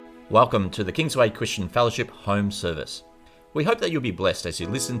Welcome to the Kingsway Christian Fellowship home service. We hope that you'll be blessed as you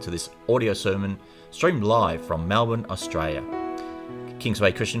listen to this audio sermon streamed live from Melbourne, Australia.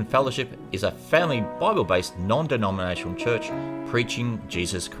 Kingsway Christian Fellowship is a family Bible-based non-denominational church preaching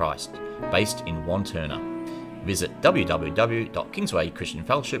Jesus Christ, based in Wantirna. Visit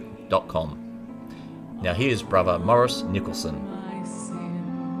www.kingswaychristianfellowship.com. Now here's Brother Maurice Nicolson.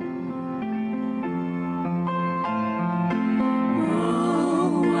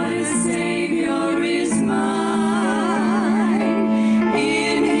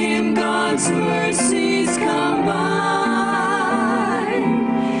 Mercies combine,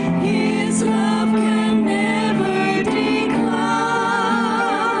 His love can never decline,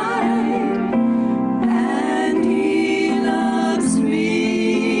 and He loves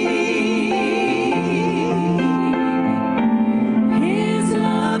me. His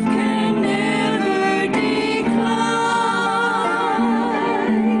love can never decline,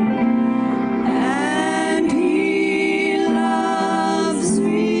 and He loves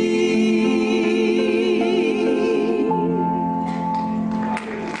me.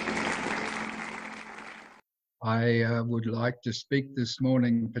 I would like to speak this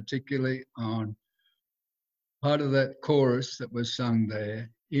morning particularly on part of that chorus that was sung there.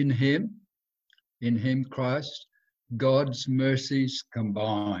 In Him, Christ, God's mercies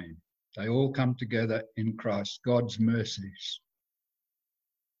combine. They all come together in Christ, God's mercies.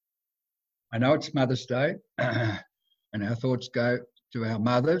 I know it's Mother's Day, and our thoughts go to our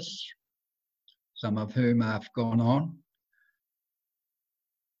mothers, some of whom have gone on.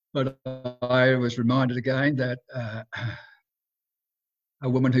 But I was reminded again that a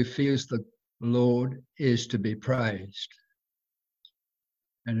woman who fears the Lord is to be praised.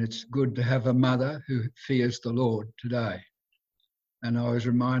 And it's good to have a mother who fears the Lord today. And I was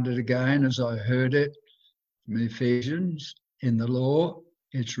reminded again as I heard it from Ephesians, in the law,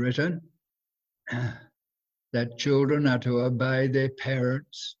 it's written that children are to obey their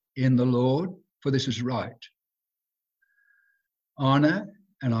parents in the Lord, for this is right. Honour,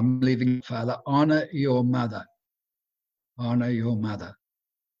 and I'm leaving Father, honour your mother. Honour your mother.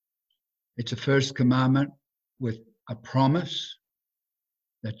 It's a first commandment with a promise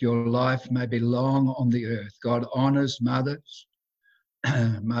that your life may be long on the earth. God honours mothers,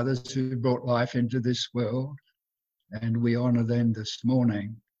 mothers who brought life into this world, and we honour them this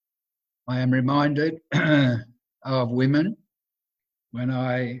morning. I am reminded of women when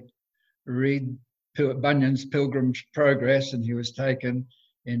I read Bunyan's Pilgrim's Progress, and he was taken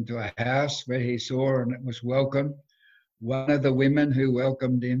into a house where he saw and it was welcome. One of the women who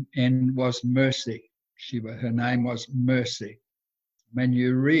welcomed him in was Mercy. Her name was Mercy. When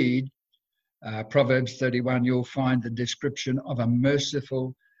you read Proverbs 31, you'll find the description of a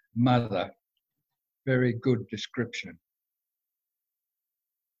merciful mother. Very good description.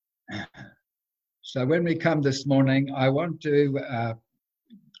 So when we come this morning, I want to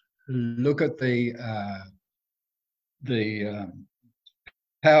look at the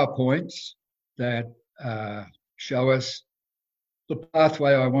PowerPoints that show us the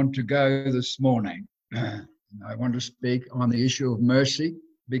pathway I want to go this morning. I want to speak on the issue of mercy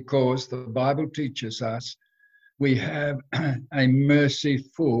because the Bible teaches us we have a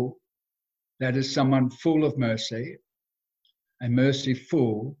merciful, that is someone full of mercy, a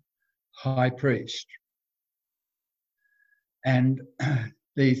merciful high priest. And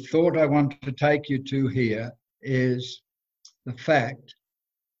the thought I want to take you to here is the fact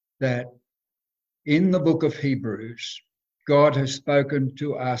that in the book of Hebrews, God has spoken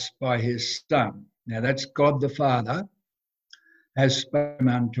to us by his Son. Now that's God the Father has spoken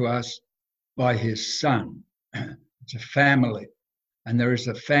unto us by his Son. It's a family, and there is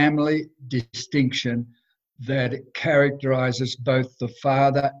a family distinction that characterizes both the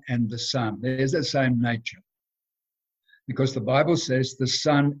Father and the Son. There's the same nature, because the Bible says the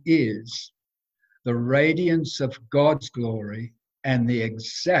Son is the radiance of God's glory and the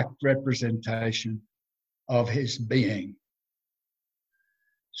exact representation of his being.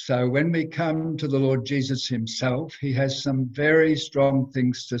 So when we come to the Lord Jesus himself, he has some very strong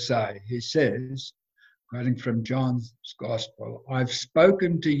things to say. He says, quoting from John's Gospel, I've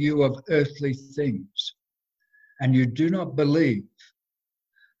spoken to you of earthly things, and you do not believe.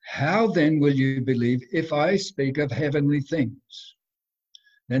 How then will you believe if I speak of heavenly things?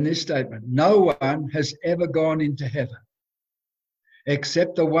 Then this statement, no one has ever gone into heaven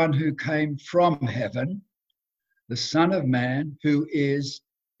except the one who came from heaven, the Son of Man who is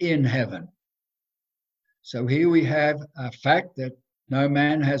in heaven. So here we have a fact that no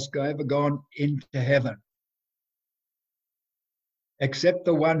man has ever gone into heaven except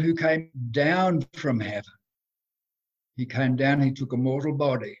the one who came down from heaven. He came down, he took a mortal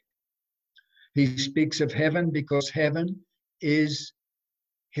body, He speaks of heaven because heaven is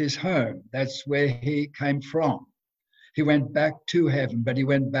his home. That's where he came from. He went back to heaven, but he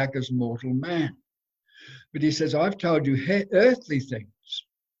went back as mortal man. But he says, I've told you earthly things,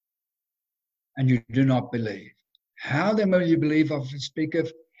 and you do not believe. How then will you believe if I speak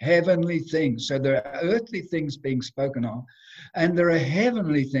of heavenly things? So there are earthly things being spoken of, and there are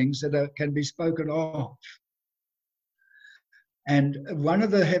heavenly things that can be spoken of. And one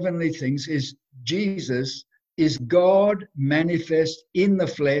of the heavenly things is Jesus is God manifest in the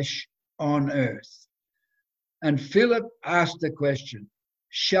flesh on earth. And Philip asked the question,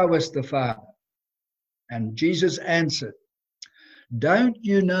 show us the Father. And Jesus answered, don't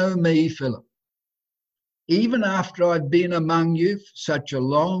you know me, Philip? Even after I've been among you for such a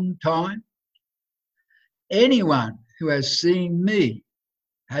long time, anyone who has seen me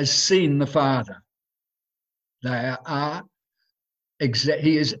has seen the Father.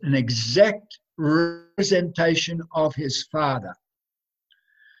 He is an exact representation of his Father.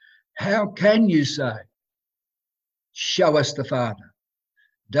 How can you say, show us the Father?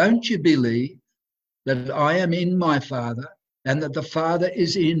 Don't you believe that I am in my Father and that the Father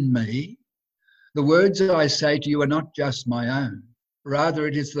is in me? The words I say to you are not just my own. Rather,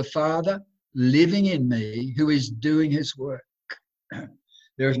 it is the Father living in me who is doing his work.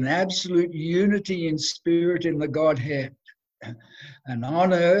 There is an absolute unity in spirit in the Godhead. And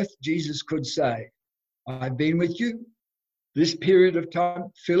on earth, Jesus could say, I've been with you this period of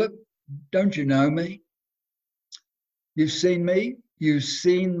time. Philip, don't you know me? You've seen me. You've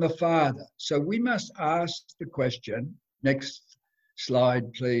seen the Father. So we must ask the question. Next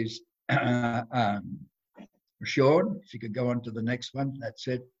slide, please. Sean, if you could go on to the next one. That's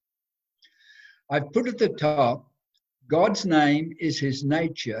it. I've put at the top, God's name is his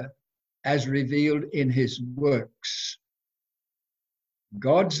nature as revealed in his works.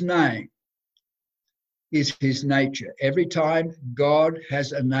 God's name is his nature. Every time God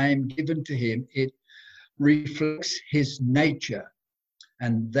has a name given to him, it reflects his nature.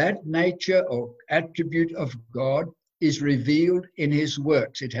 And that nature or attribute of God is revealed in his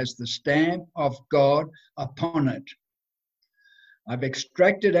works. It has the stamp of God upon it. I've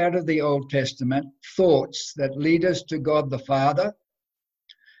extracted out of the Old Testament thoughts that lead us to God the Father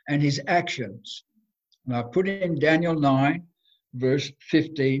and his actions. And I put in Daniel 9, verse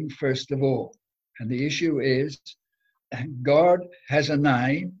 15, first of all. And the issue is, God has a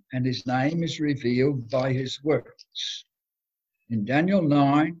name, and his name is revealed by his works. In Daniel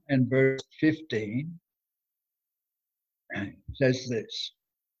 9 and verse 15, it says this.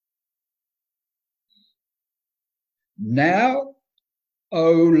 Now,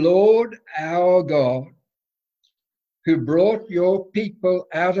 O Lord our God, who brought your people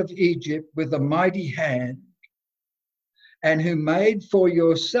out of Egypt with a mighty hand, and who made for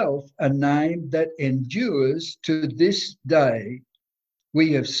yourself a name that endures to this day,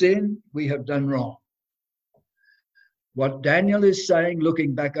 we have sinned, we have done wrong. What Daniel is saying,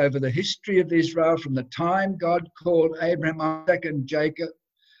 looking back over the history of Israel from the time God called Abraham, Isaac, and Jacob,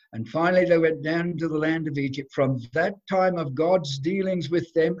 and finally they went down to the land of Egypt, from that time of God's dealings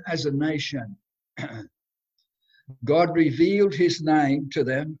with them as a nation, God revealed his name to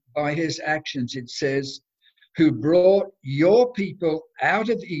them by his actions. It says, who brought your people out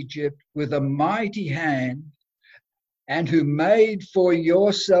of Egypt with a mighty hand, and who made for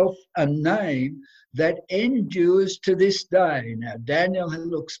yourself a name that endures to this day. Now, Daniel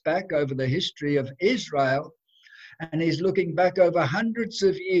looks back over the history of Israel, and he's looking back over hundreds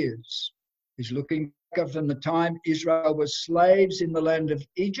of years. He's looking back from the time Israel was slaves in the land of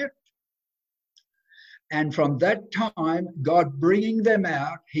Egypt. And from that time, God bringing them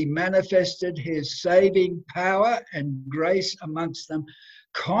out, he manifested his saving power and grace amongst them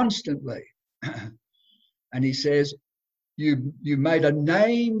constantly. And he says, you made a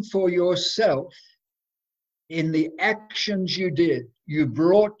name for yourself in the actions you did. You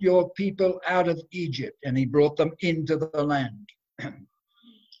brought your people out of Egypt, and he brought them into the land.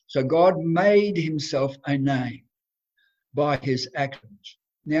 So God made himself a name by his actions.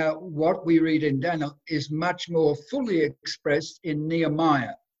 Now, what we read in Daniel is much more fully expressed in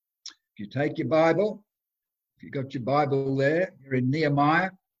Nehemiah. If you take your Bible, if you've got your Bible there, you're in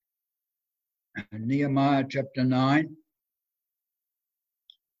Nehemiah, Nehemiah chapter 9.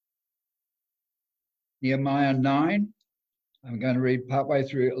 Nehemiah 9, I'm going to read partway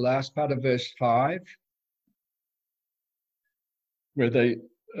through the last part of verse 5, where the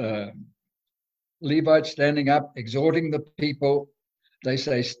Levites standing up, exhorting the people, they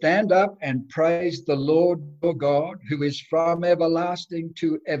say, stand up and praise the Lord your God, who is from everlasting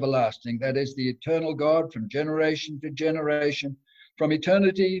to everlasting. That is the eternal God from generation to generation. from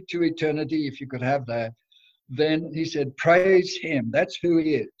eternity to eternity, if you could have that. Then he said, praise him. That's who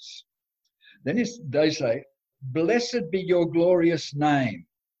he is. Then they say, blessed be your glorious name,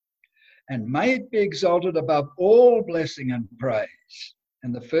 and may it be exalted above all blessing and praise.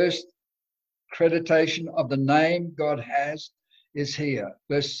 And the first creditation of the name God has is here,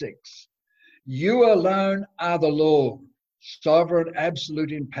 verse 6. You alone are the Lord, sovereign,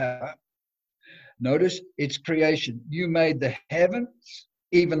 absolute in power. Notice it's creation. You made the heavens,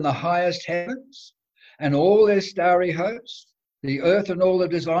 even the highest heavens, and all their starry hosts, the earth and all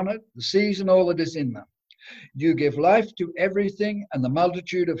that is on it, the seas and all that is in them. You give life to everything, and the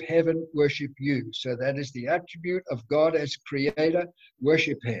multitude of heaven worship you. So that is the attribute of God as creator.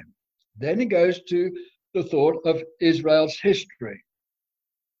 Worship him. Then he goes to the thought of Israel's history.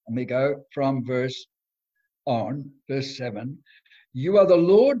 And we go from verse 7. You are the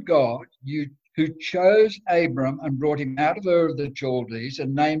Lord God, who chose Abram and brought him out of Ur of the Chaldees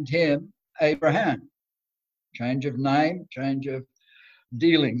and named him Abraham. Change of name, change of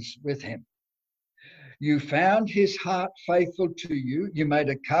dealings with him. You found his heart faithful to you. You made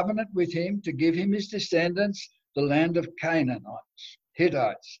a covenant with him to give him his descendants the land of Canaanites,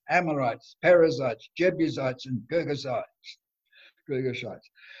 Hittites, Amorites, Perizzites, Jebusites, and Girgashites.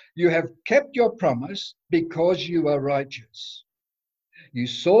 You have kept your promise because you are righteous. You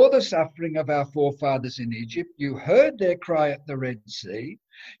saw the suffering of our forefathers in Egypt. You heard their cry at the Red Sea.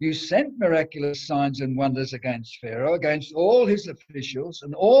 You sent miraculous signs and wonders against Pharaoh, against all his officials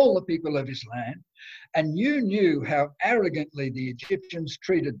and all the people of his land. And you knew how arrogantly the Egyptians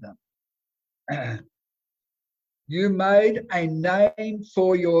treated them. You made a name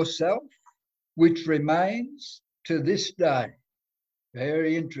for yourself, which remains to this day.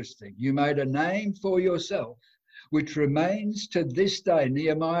 Very interesting. You made a name for yourself, which remains to this day.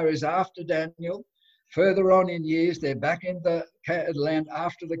 Nehemiah is after Daniel. Further on in years, they're back in the land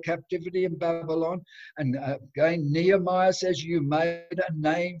after the captivity in Babylon. And again, Nehemiah says, you made a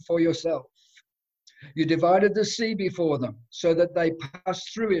name for yourself. You divided the sea before them so that they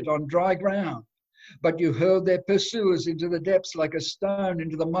passed through it on dry ground. But you hurled their pursuers into the depths like a stone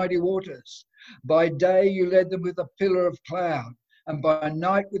into the mighty waters. By day you led them with a pillar of cloud, and by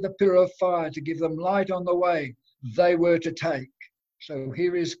night with a pillar of fire to give them light on the way they were to take. So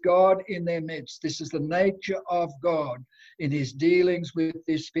here is God in their midst. This is the nature of God in his dealings with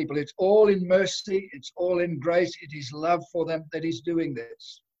these people. It's all in mercy. It's all in grace. It is love for them that he's doing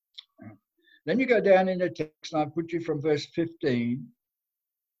this. Then you go down in the text, and I'll put you from verse 15.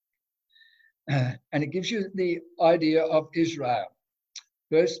 And it gives you the idea of Israel.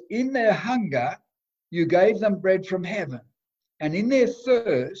 First, in their hunger, you gave them bread from heaven. And in their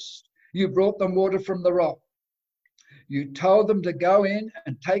thirst, you brought them water from the rock. You told them to go in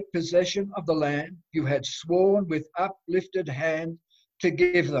and take possession of the land you had sworn with uplifted hand to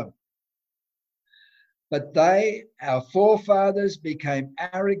give them. But they, our forefathers, became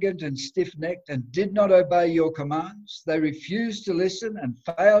arrogant and stiff-necked and did not obey your commands. They refused to listen and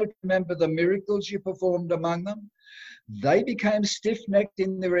failed to remember the miracles you performed among them. They became stiff-necked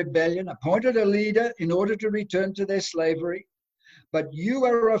in their rebellion, appointed a leader in order to return to their slavery. But you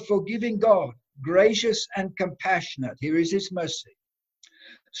are a forgiving God, gracious and compassionate. Here is his mercy.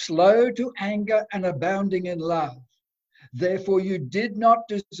 Slow to anger and abounding in love. Therefore you did not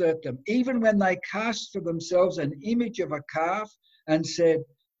desert them, even when they cast for themselves an image of a calf and said,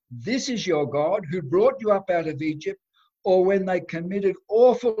 this is your God who brought you up out of Egypt, or when they committed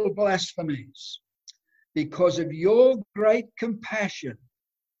awful blasphemies. Because of your great compassion,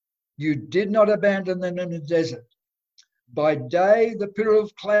 you did not abandon them in the desert. By day, the pillar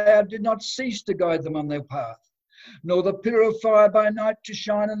of cloud did not cease to guide them on their path, nor the pillar of fire by night to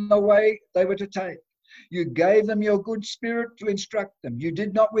shine in the way they were to take. You gave them your good spirit to instruct them. You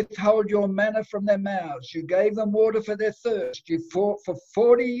did not withhold your manna from their mouths. You gave them water for their thirst. You fought for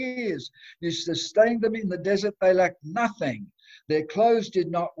 40 years. You sustained them in the desert. They lacked nothing. Their clothes did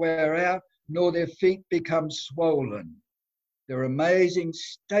not wear out, nor their feet become swollen. They're amazing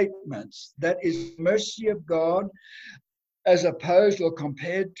statements. That is mercy of God, as opposed or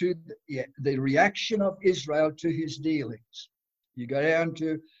compared to the reaction of Israel to his dealings. You go down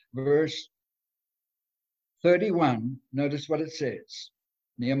to verse 31, notice what it says.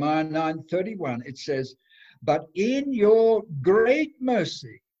 Nehemiah 9:31, it says, but in your great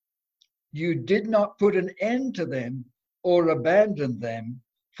mercy, you did not put an end to them or abandon them,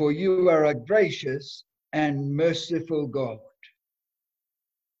 for you are a gracious and merciful God.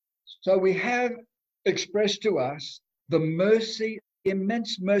 So we have expressed to us the mercy,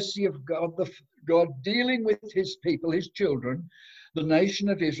 immense mercy of God, God dealing with his people, his children, the nation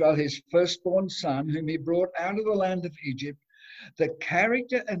of Israel, his firstborn son, whom he brought out of the land of Egypt, The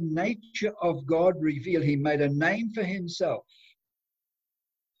character and nature of God revealed. He made a name for himself.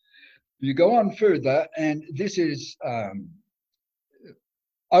 You go on further, and this is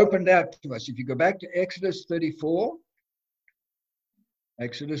opened out to us. If you go back to Exodus 34,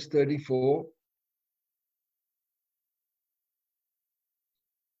 Exodus 34,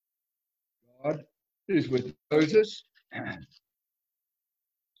 God is with Moses, and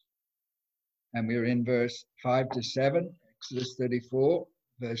we're in verse 5 to 7, Exodus 34,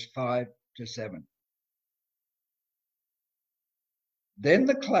 verse 5 to 7. Then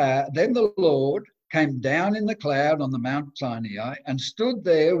the Lord came down in the cloud on the Mount Sinai and stood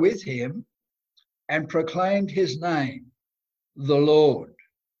there with him and proclaimed his name, the Lord.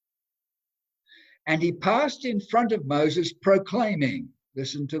 And he passed in front of Moses proclaiming,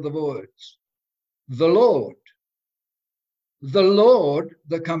 listen to the words, the Lord,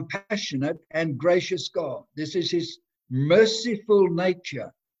 the compassionate and gracious God. This is his merciful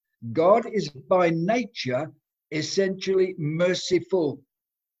nature. God is by nature essentially merciful.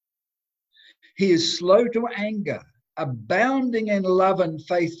 He is slow to anger, abounding in love and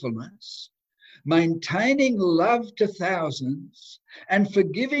faithfulness, maintaining love to thousands, and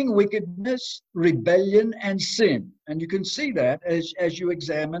forgiving wickedness, rebellion, and sin. And you can see that as you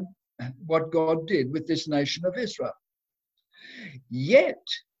examine what God did with this nation of Israel. Yet,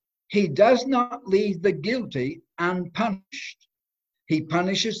 he does not leave the guilty unpunished. He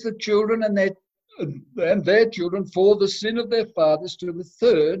punishes the children and their children for the sin of their fathers to the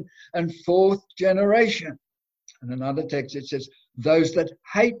third and fourth generation. In another text, it says, those that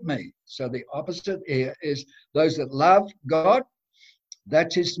hate me. So the opposite here is those that love God.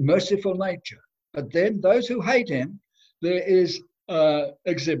 That's his merciful nature. But then those who hate him, there is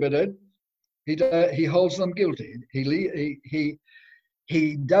exhibited, he holds them guilty.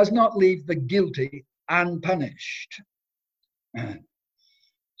 He does not leave the guilty unpunished.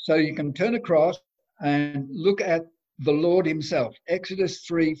 So you can turn across and look at the Lord himself. Exodus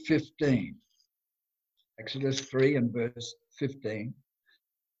 3:15. Exodus 3 and verse 15.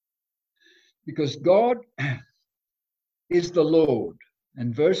 Because God is the Lord.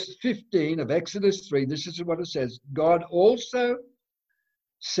 And verse 15 of Exodus 3, this is what it says. God also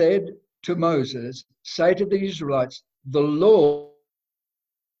said to Moses, say to the Israelites, the Lord,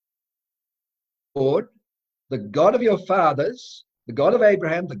 the God of your fathers, the God of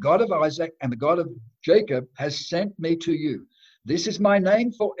Abraham, the God of Isaac, and the God of Jacob has sent me to you. This is my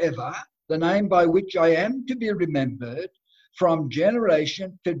name forever, the name by which I am to be remembered from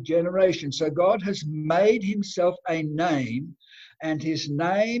generation to generation. So God has made himself a name, and his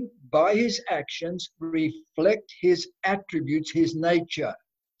name, by his actions, reflect his attributes, his nature.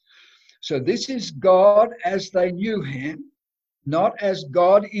 So this is God as they knew him, not as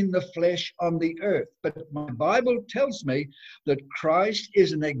God in the flesh on the earth. But my Bible tells me that Christ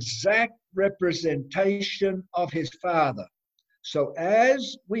is an exact representation of his Father. So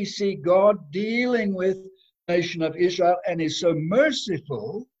as we see God dealing with the nation of Israel and is so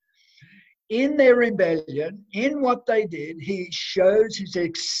merciful in their rebellion, in what they did, he shows his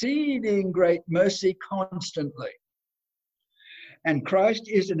exceeding great mercy constantly. And Christ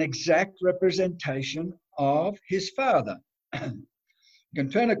is an exact representation of his Father. You can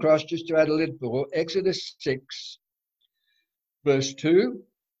turn across just to add a little more. Exodus 6, verse 2.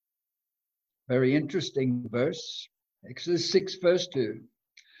 Very interesting verse. Exodus 6, verse 2.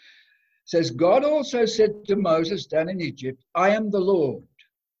 Says, God also said to Moses down in Egypt, I am the Lord.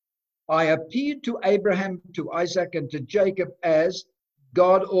 I appeared to Abraham, to Isaac, and to Jacob as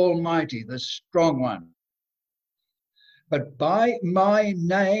God Almighty, the strong one. But by my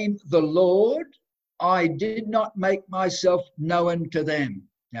name, the Lord, I did not make myself known to them.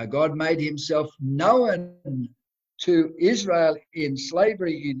 Now, God made himself known to Israel in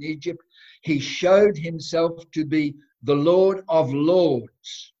slavery in Egypt. He showed himself to be the Lord of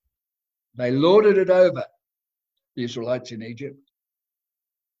lords. They lorded it over, the Israelites in Egypt.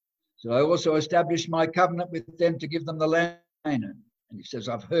 So I also established my covenant with them to give them the land. And he says,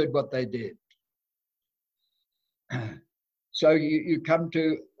 I've heard what they did. So you come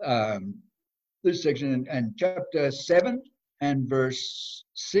to this section and chapter 7 and verse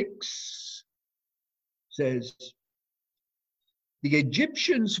 6 says, the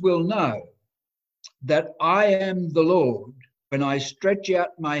Egyptians will know that I am the Lord when I stretch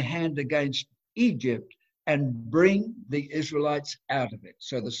out my hand against Egypt and bring the Israelites out of it.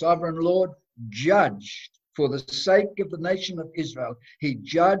 So the sovereign Lord judged for the sake of the nation of Israel. He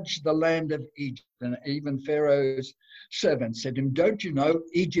judged the land of Egypt, and even Pharaoh's servants said to him, don't you know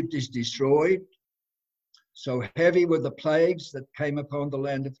Egypt is destroyed? So heavy were the plagues that came upon the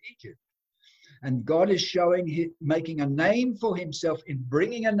land of Egypt. And God is making a name for himself in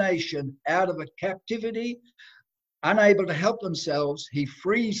bringing a nation out of a captivity, unable to help themselves. He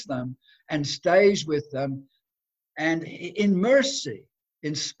frees them and stays with them. And in mercy,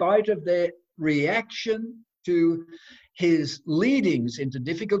 in spite of their reaction to his leadings into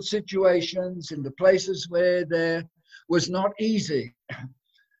difficult situations, in the places where there was not easy,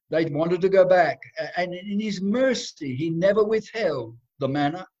 they wanted to go back. And in his mercy, he never withheld the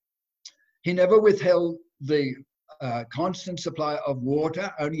manna. He never withheld the constant supply of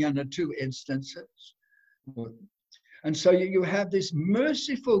water, only under 2 instances. And so you have this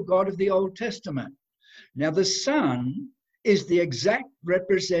merciful God of the Old Testament. Now, the Son is the exact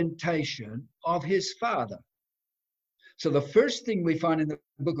representation of his Father. So the first thing we find in the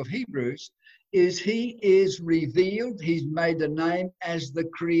book of Hebrews is he is revealed, he's made a name as the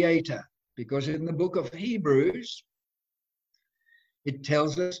Creator. Because in the book of Hebrews, it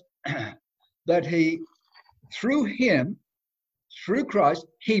tells us that he, through him, through Christ,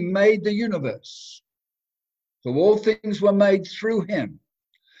 he made the universe. So all things were made through him.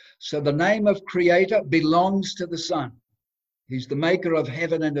 So the name of Creator belongs to the Son. He's the maker of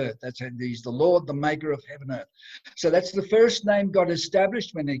heaven and earth. He's the Lord, the maker of heaven and earth. So that's the first name God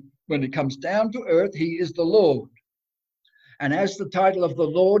established when it comes down to earth. He is the Lord. And as the title of the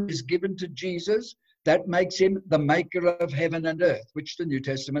Lord is given to Jesus, that makes him the maker of heaven and earth, which the New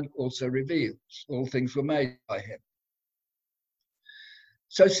Testament also reveals. All things were made by him.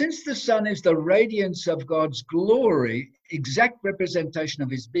 So since the Son is the radiance of God's glory, exact representation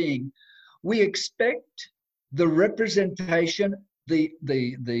of his being, we expect the representation,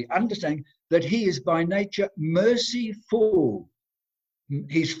 the understanding that he is by nature merciful.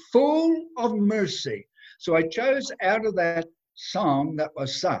 He's full of mercy. So I chose out of that song that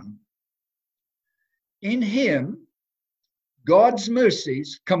was sung, in him, God's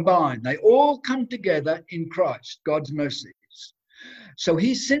mercies combine. They all come together in Christ, God's mercies. So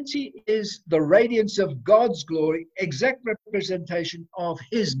since he is the radiance of God's glory, exact representation of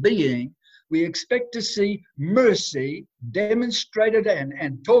his being, we expect to see mercy demonstrated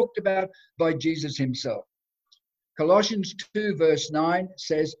and talked about by Jesus himself. Colossians 2 verse 9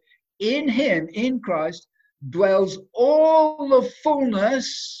 says, in him, in Christ, dwells all the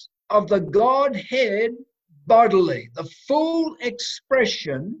fullness of the Godhead bodily. The full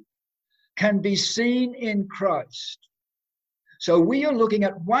expression can be seen in Christ. So we are looking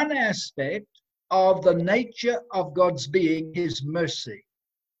at one aspect of the nature of God's being, his mercy.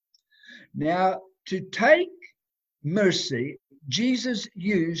 Now, to take mercy, Jesus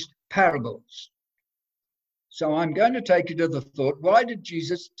used parables. So I'm going to take you to the thought, why did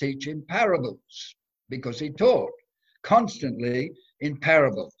Jesus teach in parables? Because he taught constantly in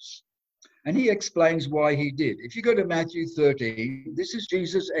parables. And he explains why he did. If you go to Matthew 13, this is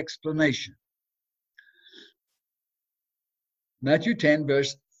Jesus' explanation. Matthew 10,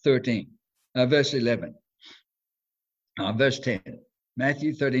 verse 11. Verse 10.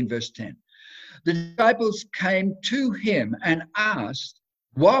 Matthew 13, verse 10. The disciples came to him and asked,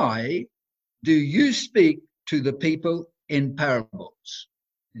 why do you speak to the people in parables?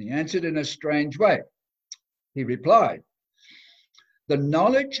 And he answered in a strange way. He replied, the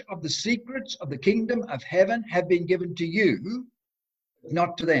knowledge of the secrets of the kingdom of heaven have been given to you,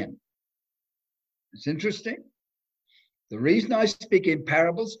 not to them. It's interesting. The reason I speak in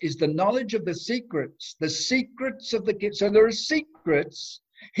parables is the knowledge of the secrets of the, so there are secrets,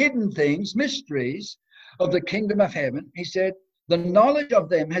 hidden things, mysteries of the kingdom of heaven. He said, the knowledge of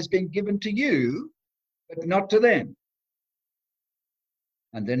them has been given to you, but not to them.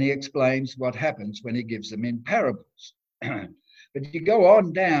 And then he explains what happens when he gives them in parables. But you go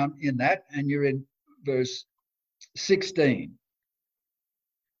on down in that and you're in verse 16.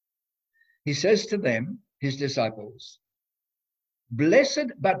 He says to them, his disciples,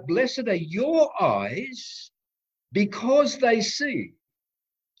 blessed are your eyes because they see,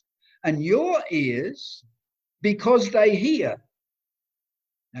 and your ears because they hear.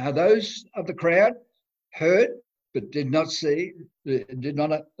 Now those of the crowd heard but did not see, did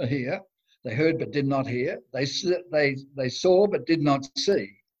not hear. They heard but did not hear. They saw but did not see.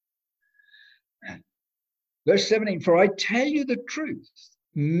 Verse 17, for I tell you the truth,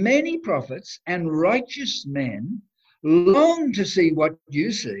 many prophets and righteous men long to see what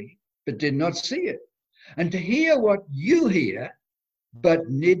you see, but did not see it, and to hear what you hear, but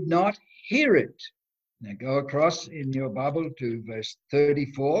did not hear it. Now go across in your Bible to verse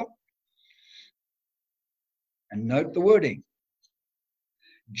 34 and note the wording.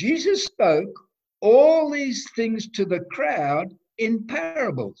 Jesus spoke all these things to the crowd in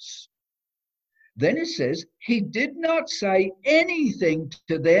parables. Then it says, he did not say anything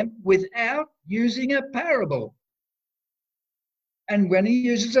to them without using a parable. And when he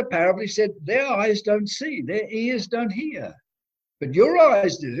uses a parable, he said, their eyes don't see, their ears don't hear, but your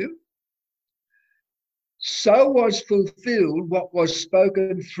eyes do. So was fulfilled what was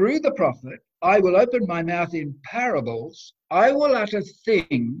spoken through the prophet. I will open my mouth in parables. I will utter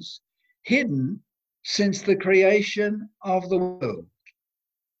things hidden since the creation of the world.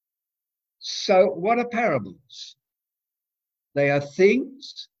 So what are parables? They are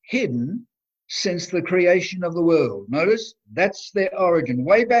things hidden since the creation of the world. Notice that's their origin.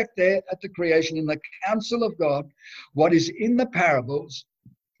 Way back there at the creation, in the counsel of God, what is in the parables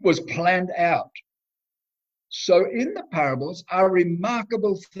was planned out. So in the parables are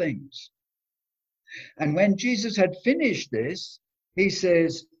remarkable things. And when Jesus had finished this, he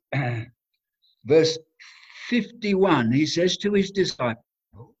says, verse 51, he says to his disciples,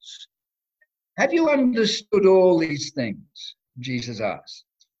 have you understood all these things? Jesus asked.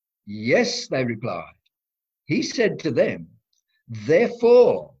 Yes, they replied. He said to them,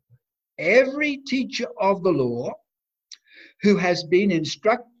 therefore, every teacher of the law who has been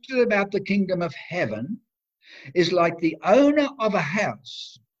instructed about the kingdom of heaven is like the owner of a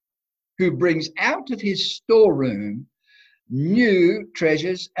house who brings out of his storeroom new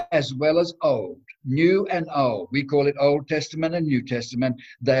treasures as well as old, new and old. We call it Old Testament and New Testament.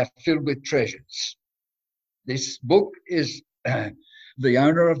 They are filled with treasures. This book is, the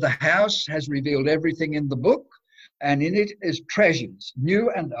owner of the house has revealed everything in the book, and in it is treasures, new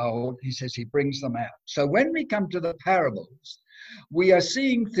and old. He says he brings them out. So when we come to the parables, we are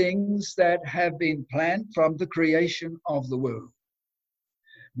seeing things that have been planned from the creation of the world.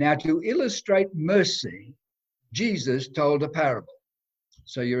 Now, to illustrate mercy, Jesus told a parable.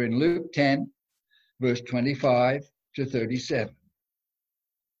 So you're in Luke 10, verse 25 to 37.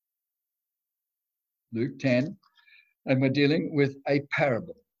 Luke 10, and we're dealing with a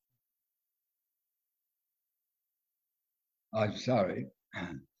parable. I'm sorry.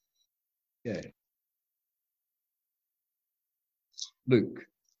 Yeah. Luke.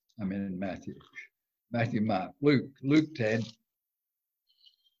 I mean in Matthew. Matthew, Mark. Luke 10.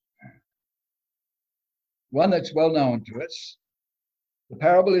 One that's well known to us. The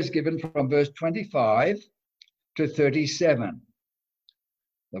parable is given from verse 25 to 37.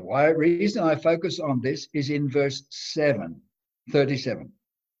 The reason I focus on this is in verse 37.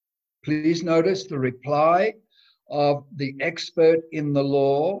 Please notice the reply of the expert in the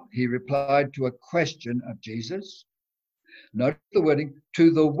law. He replied to a question of Jesus. Note the wording,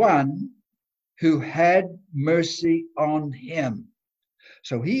 to the one who had mercy on him.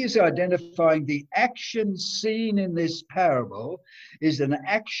 So he is identifying the action seen in this parable is an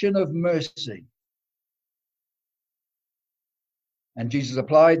action of mercy. And Jesus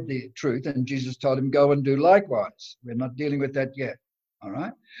applied the truth, and Jesus told him, go and do likewise. We're not dealing with that yet, all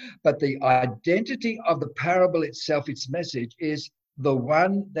right? But the identity of the parable itself, its message, is the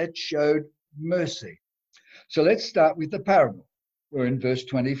one that showed mercy. So let's start with the parable. We're in verse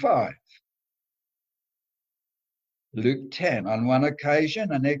 25. Luke 10, on one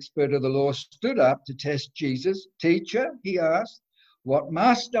occasion, an expert of the law stood up to test Jesus. Teacher, he asked, what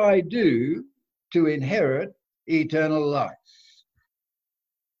must I do to inherit eternal life?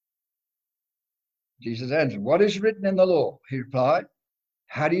 Jesus answered, what is written in the law? He replied,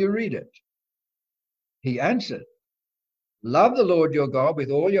 how do you read it? He answered, love the Lord your God with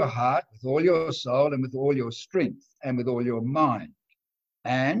all your heart, with all your soul, and with all your strength, and with all your mind.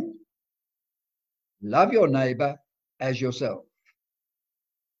 And love your neighbor as yourself.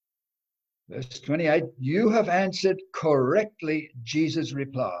 Verse 28, you have answered correctly, Jesus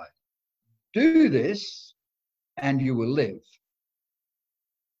replied. Do this and you will live.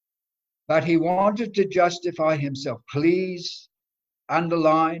 But he wanted to justify himself. Please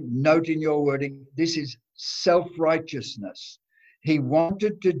underline, note in your wording, this is self-righteousness. He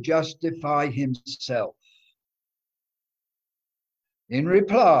wanted to justify himself. In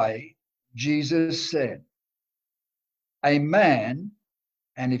reply, Jesus said, a man,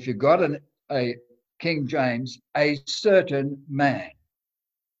 and if you've got a King James, a certain man.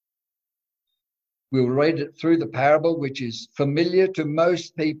 We'll read it through the parable, which is familiar to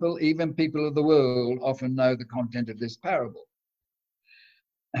most people, even people of the world often know the content of this parable.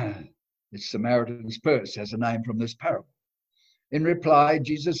 It's Samaritan's Purse has a name from this parable. In reply,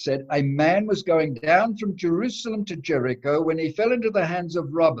 Jesus said, a man was going down from Jerusalem to Jericho when he fell into the hands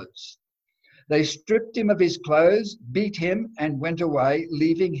of robbers. They stripped him of his clothes, beat him, and went away,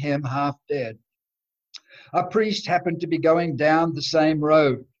 leaving him half dead. A priest happened to be going down the same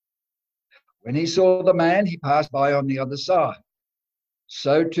road. When he saw the man, he passed by on the other side.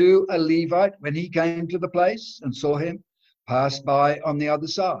 So too a Levite, when he came to the place and saw him, passed by on the other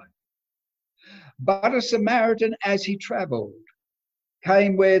side. But a Samaritan, as he traveled,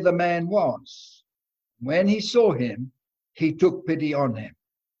 came where the man was. When he saw him, he took pity on him.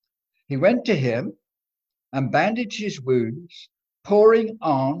 He went to him and bandaged his wounds, pouring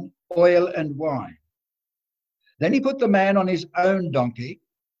on oil and wine. Then he put the man on his own donkey,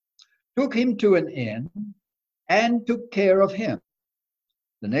 took him to an inn, and took care of him.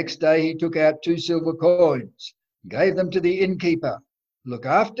 The next day he took out 2 silver coins, gave them to the innkeeper. Look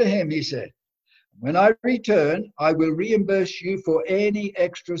after him, he said. When I return, I will reimburse you for any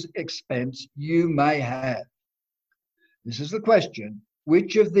extra expense you may have. This is the question.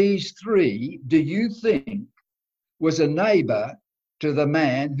 Which of these 3 do you think was a neighbor to the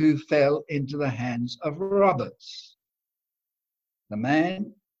man who fell into the hands of robbers? The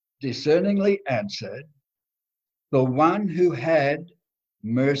man discerningly answered, the one who had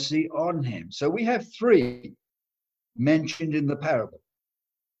mercy on him. So we have 3 mentioned in the parable.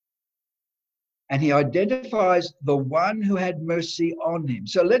 And he identifies the one who had mercy on him.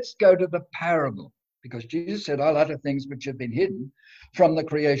 So let's go to the parable, because Jesus said, I'll utter things which have been hidden from the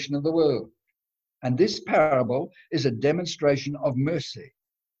creation of the world. And this parable is a demonstration of mercy.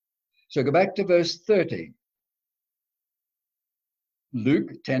 So go back to verse 30.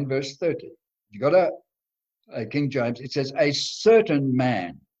 Luke 10, verse 30. You got a King James, it says, a certain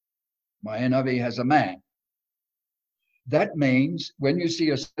man. My NIV has a man. That means when you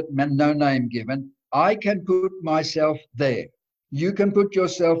see a certain man, no name given, I can put myself there. You can put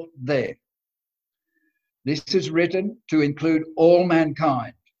yourself there. This is written to include all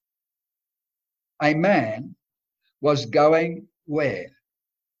mankind. A man was going where?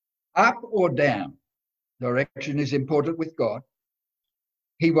 Up or down? Direction is important with God.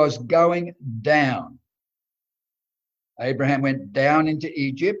 He was going down. Abraham went down into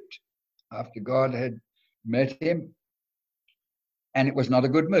Egypt after God had met him. And it was not a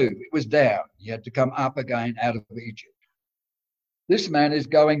good move. It was down. He had to come up again out of Egypt. This man is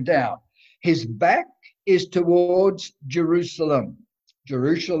going down. His back is towards Jerusalem.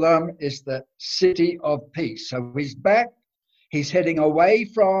 Jerusalem is the city of peace. So his back, he's heading away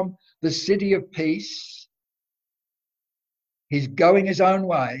from the city of peace. He's going his own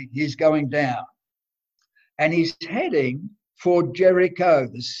way. He's going down. And he's heading for Jericho,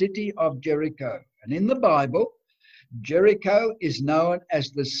 the city of Jericho. And in the Bible, Jericho is known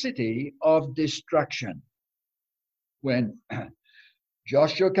as the city of destruction. When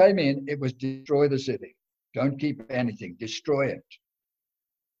Joshua came in, it was destroy the city. Don't keep anything, destroy it.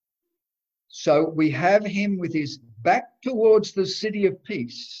 So we have him with his back towards the city of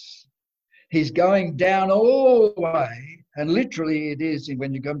peace. He's going down all the way, and literally it is,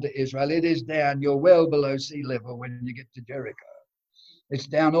 when you come to Israel, it is down. You're well below sea level when you get to Jericho. It's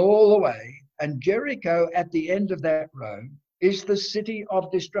down all the way. And Jericho, at the end of that road, is the city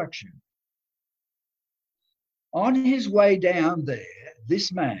of destruction. On his way down there,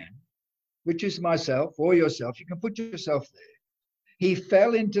 this man, which is myself or yourself, you can put yourself there, he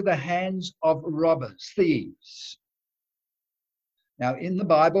fell into the hands of robbers, thieves. Now, in the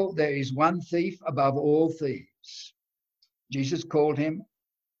Bible, there is one thief above all thieves. Jesus called him,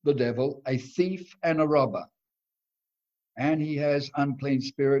 the devil, a thief and a robber. And he has unclean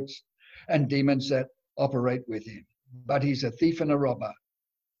spirits and demons that operate with him. But he's a thief and a robber.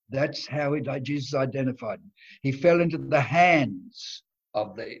 That's how Jesus identified him. He fell into the hands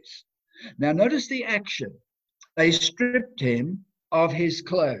of these. Now notice the action. They stripped him of his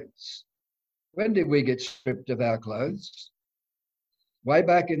clothes. When did we get stripped of our clothes? Way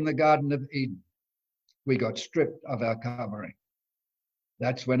back in the Garden of Eden, we got stripped of our covering.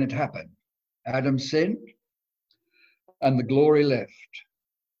 That's when it happened. Adam sinned and the glory left.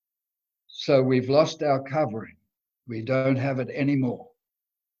 So we've lost our covering. We don't have it anymore.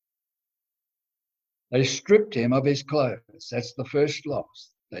 They stripped him of his clothes. That's the first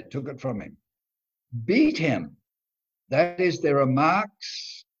loss. They took it from him. Beat him. That is, there are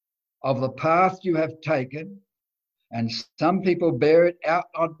marks of the path you have taken, and some people bear it out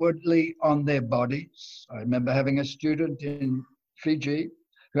outwardly on their bodies. I remember having a student in Fiji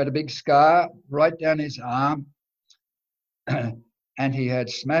who had a big scar right down his arm, and he had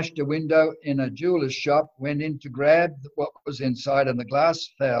smashed a window in a jeweler's shop, went in to grab what was inside, and the glass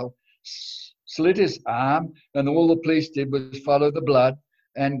fell, slit his arm, and all the police did was follow the blood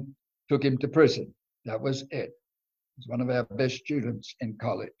and took him to prison. That was it. He was one of our best students in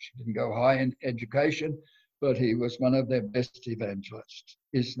college. Didn't go high in education, but he was one of their best evangelists,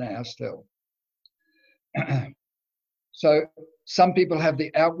 is now still. So some people have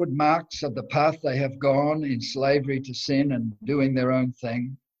the outward marks of the path they have gone in slavery to sin and doing their own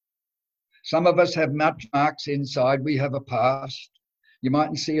thing. Some of us have much marks inside. We have a past. You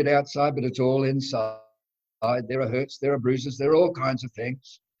mightn't see it outside, but it's all inside. There are hurts, there are bruises, there are all kinds of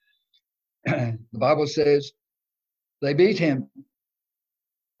things. The Bible says they beat him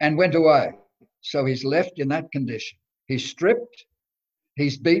and went away. So he's left in that condition. He's stripped,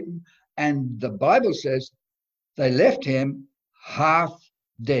 he's beaten, and the Bible says they left him half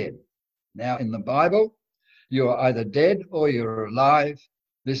dead. Now, in the Bible, you're either dead or you're alive.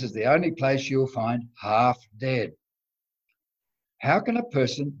 This is the only place you'll find half dead. How can a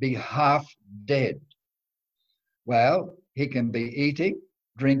person be half dead? Well, he can be eating,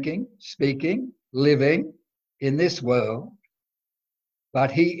 drinking, speaking, living in this world,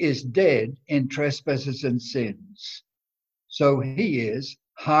 but he is dead in trespasses and sins. So he is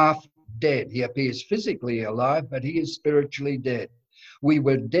half dead. He appears physically alive, but he is spiritually dead. We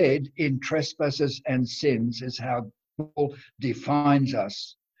were dead in trespasses and sins, is how Paul defines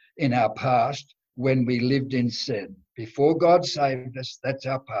us in our past when we lived in sin. Before God saved us, that's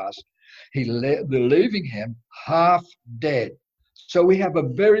our past. They're leaving him half dead. So we have a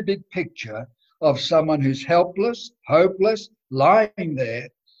very big picture of someone who's helpless, hopeless, lying there,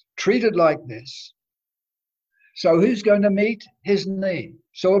 treated like this. So who's going to meet his need?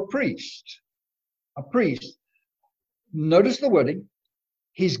 So a priest. Notice the wording.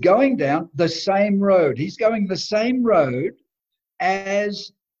 He's going down the same road. He's going the same road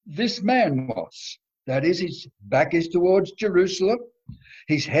as this man was. That is, his back is towards Jerusalem.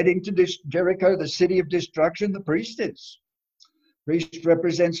 He's heading to Jericho, the city of destruction. The priest is. Priest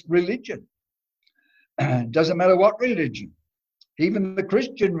represents religion. Doesn't matter what religion. Even the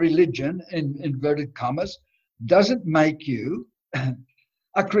Christian religion, in inverted commas, doesn't make you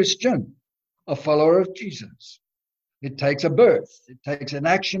a Christian, a follower of Jesus. It takes a birth. It takes an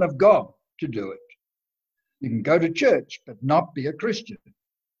action of God to do it. You can go to church, but not be a Christian.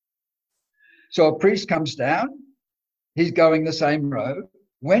 So a priest comes down. He's going the same road.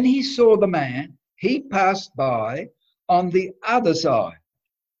 When he saw the man, he passed by on the other side.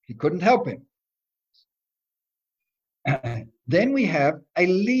 He couldn't help him. Then we have a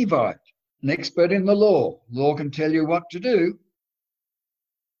Levite, an expert in the law. Law can tell you what to do.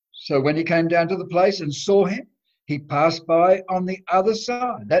 So when he came down to the place and saw him, he passed by on the other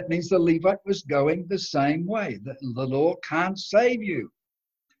side. That means the Levite was going the same way. The law can't save you.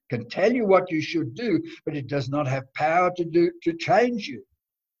 It can tell you what you should do, but it does not have power to change you,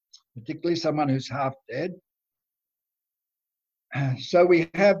 particularly someone who's half dead. So we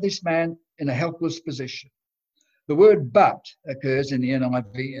have this man in a helpless position. The word but occurs in the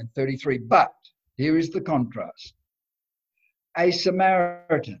NIV in 33. But here is the contrast. A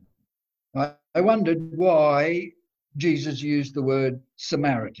Samaritan. I wondered why Jesus used the word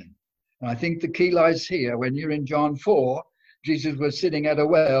Samaritan. And I think the key lies here. When you're in John 4, Jesus was sitting at a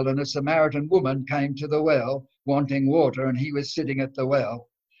well and a Samaritan woman came to the well wanting water, and he was sitting at the well.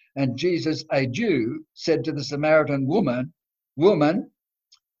 And Jesus, a Jew, said to the Samaritan woman, "Woman,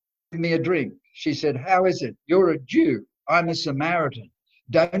 give me a drink." She said, "How is it? You're a Jew. I'm a Samaritan.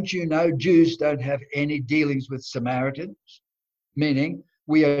 Don't you know Jews don't have any dealings with Samaritans?" Meaning,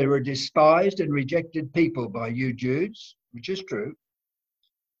 we are a despised and rejected people by you Jews, which is true.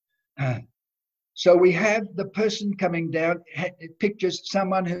 So we have the person coming down. It pictures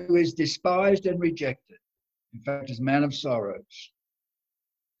someone who is despised and rejected. In fact, is a man of sorrows.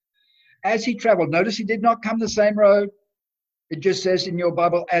 As he traveled, notice he did not come the same road. It just says in your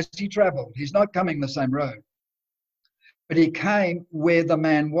Bible, as he traveled. He's not coming the same road. But he came where the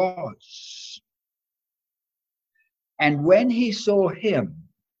man was. And when he saw him,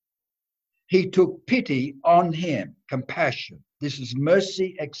 he took pity on him, compassion. This is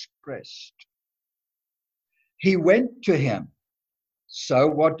mercy expressed. He went to him. So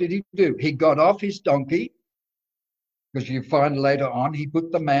what did he do? He got off his donkey, because you find later on, he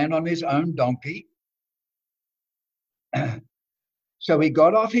put the man on his own donkey. So he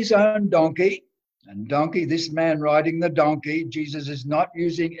got off his own donkey, and this man riding the donkey, Jesus is not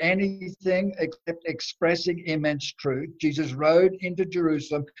using anything except expressing immense truth. Jesus rode into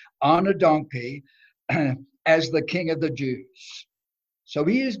Jerusalem on a donkey as the King of the Jews. So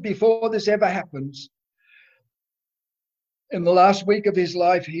he is, before this ever happens, in the last week of his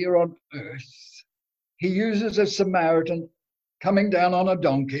life here on earth, he uses a Samaritan coming down on a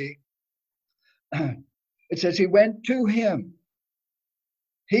donkey. It says he went to him.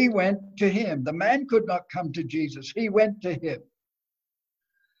 He went to him. The man could not come to Jesus. He went to him.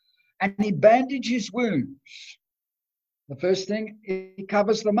 And he bandaged his wounds. The first thing, he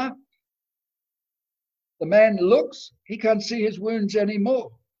covers them up. The man looks, he can't see his wounds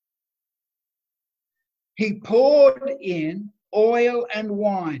anymore. He poured in oil and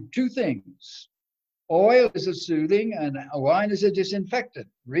wine, two things. Oil is a soothing and wine is a disinfectant,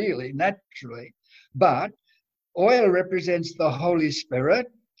 really, naturally. But oil represents the Holy Spirit.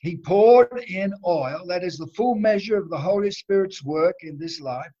 He poured in oil, that is the full measure of the Holy Spirit's work in this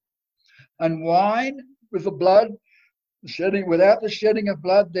life. And wine with the blood, shedding, without the shedding of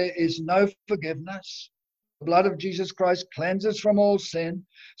blood, there is no forgiveness. The blood of Jesus Christ cleanses from all sin.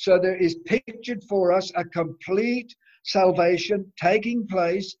 So there is pictured for us a complete salvation taking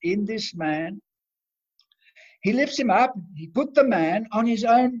place in this man. He lifts him up. He put the man on his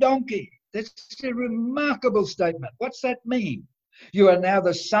own donkey. That's a remarkable statement. What's that mean? You are now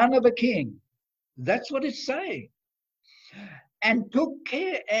the son of a king. That's what it's saying. And took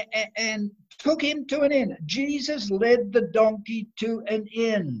him to an inn. Jesus led the donkey to an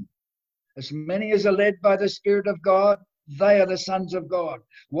inn. As many as are led by the Spirit of God, they are the sons of God.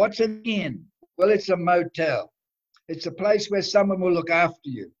 What's an inn? Well, it's a motel. It's a place where someone will look after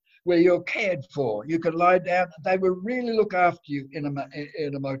you, where you're cared for. You can lie down. They will really look after you in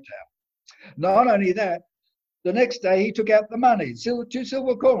a motel. Not only that, the next day he took out the money, 2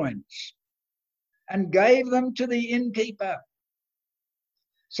 silver coins, and gave them to the innkeeper.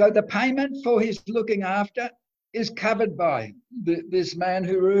 So the payment for his looking after is covered by this man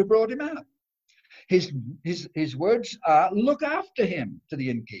who brought him out. His words are, look after him, to the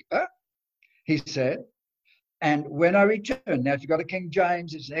innkeeper, he said. And when I return, now if you've got a King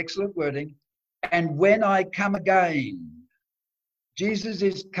James, it's excellent wording. And when I come again, Jesus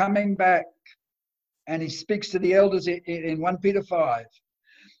is coming back, and he speaks to the elders in 1 Peter 5.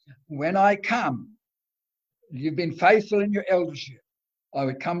 When I come, you've been faithful in your eldership. I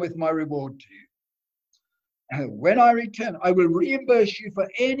would come with my reward to you. When I return, I will reimburse you for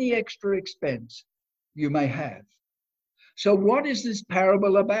any extra expense you may have. So what is this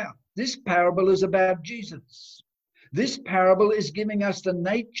parable about? This parable is about Jesus. This parable is giving us the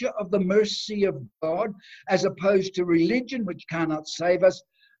nature of the mercy of God, as opposed to religion, which cannot save us.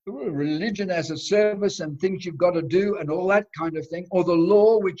 Religion as a service and things you've got to do and all that kind of thing, or the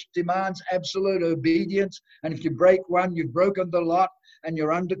law, which demands absolute obedience, and if you break one, you've broken the lot and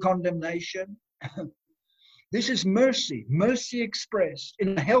you're under condemnation. This is mercy, mercy expressed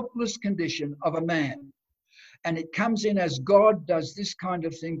in a helpless condition of a man. And it comes in as God does this kind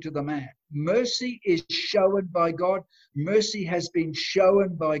of thing to the man. Mercy is shown by God. Mercy has been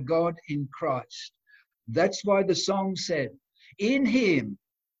shown by God in Christ. That's why the song said, in him,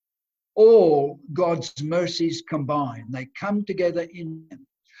 all God's mercies combine. They come together in him.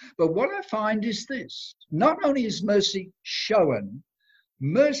 But what I find is this. Not only is mercy shown,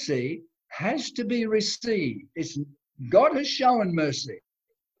 mercy has to be received. God has shown mercy.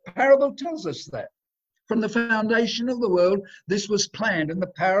 The parable tells us that. From the foundation of the world, this was planned, and the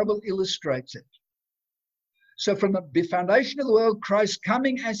parable illustrates it. So from the foundation of the world, Christ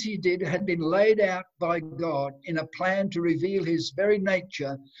coming as he did had been laid out by God in a plan to reveal his very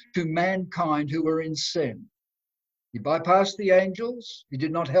nature to mankind who were in sin. He bypassed the angels. He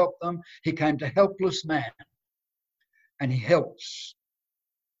did not help them. He came to helpless man, and he helps.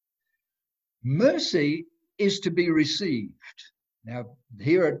 Mercy is to be received. Now,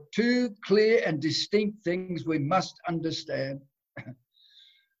 here are two clear and distinct things we must understand.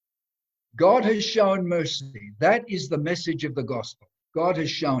 God has shown mercy. That is the message of the gospel. God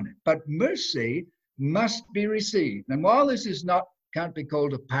has shown it. But mercy must be received. And while this can't be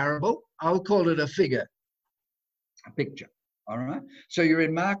called a parable, I'll call it a figure, a picture. All right. So you're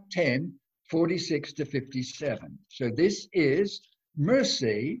in Mark 10, 46 to 57. So this is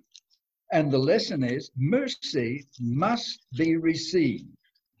mercy. And the lesson is mercy must be received.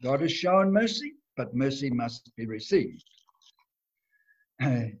 God has shown mercy, but mercy must be received.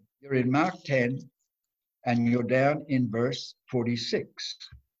 You're in Mark 10, and you're down in verse 46.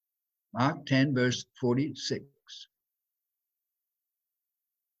 Mark 10, verse 46.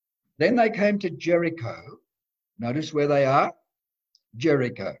 Then they came to Jericho. Notice where they are.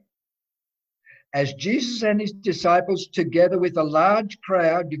 Jericho. As Jesus and his disciples, together with a large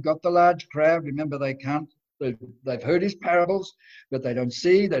crowd, you've got the large crowd. Remember, they've heard his parables, but they don't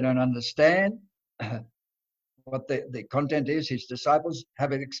see, they don't understand what the content is. His disciples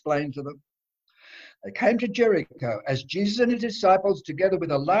have it explained to them. They came to Jericho as Jesus and his disciples, together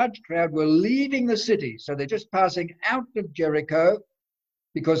with a large crowd, were leaving the city. So they're just passing out of Jericho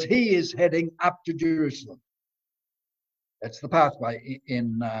because he is heading up to Jerusalem. That's the pathway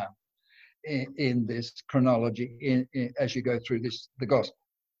in this chronology as you go through the gospel.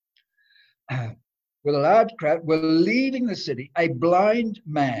 With a large crowd, were leaving the city, a blind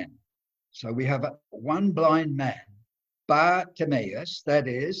man So we have one blind man, Bartimaeus, that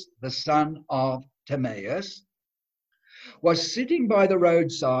is the son of Timaeus, was sitting by the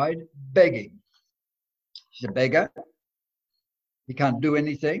roadside begging. He's a beggar. He can't do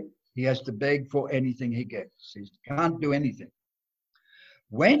anything. He has to beg for anything he gets. He can't do anything.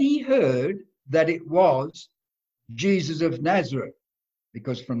 When he heard that it was Jesus of Nazareth,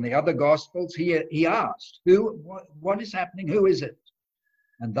 because from the other Gospels, he asked, what is happening? Who is it?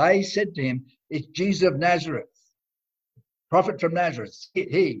 And they said to him, it's Jesus of Nazareth, prophet from Nazareth.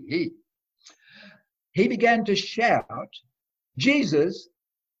 He began to shout, Jesus,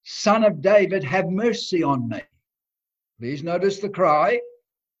 son of David, have mercy on me. Please notice the cry,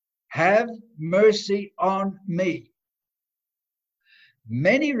 have mercy on me.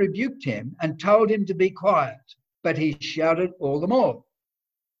 Many rebuked him and told him to be quiet, but he shouted all the more,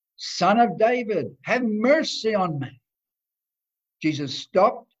 Son of David, have mercy on me. Jesus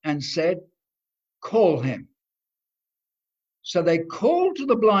stopped and said, call him. So they called to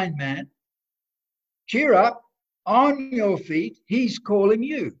the blind man, cheer up, on your feet, he's calling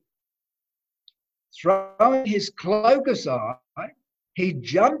you. Throwing his cloak aside, he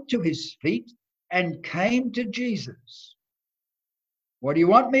jumped to his feet and came to Jesus. What do you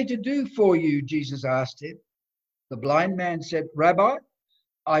want me to do for you? Jesus asked him. The blind man said, Rabbi,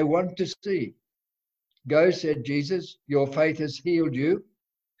 I want to see. Go, said Jesus, your faith has healed you.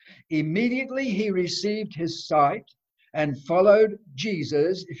 Immediately he received his sight and followed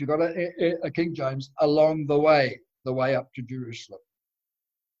Jesus, if you've got a King James, along the way up to Jerusalem.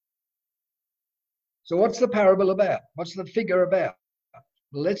 So what's the parable about? What's the figure about?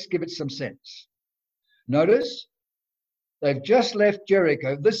 Well, let's give it some sense. Notice they've just left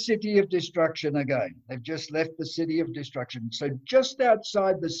Jericho, the city of destruction again. They've just left the city of destruction. So just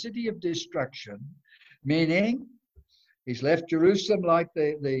outside the city of destruction, meaning he's left Jerusalem like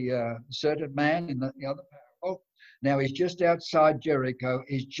the certain man in the other parable. Now he's just outside Jericho.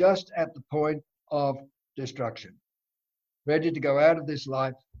 He's just at the point of destruction, ready to go out of this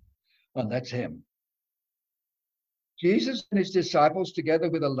life, and that's him. Jesus and his disciples, together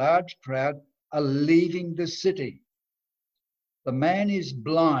with a large crowd, are leaving the city. The man is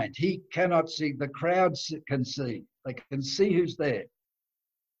blind. He cannot see. The crowd can see. They can see who's there.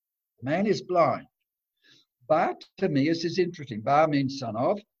 The man is blind. Bartimaeus is interesting. Bar means son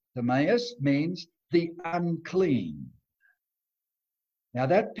of. Timaeus means the unclean. Now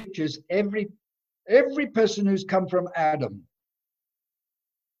that pictures every person who's come from Adam.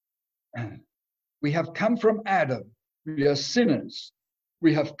 We have come from Adam. We are sinners.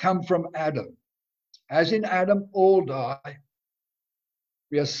 We have come from Adam. As in Adam, all die.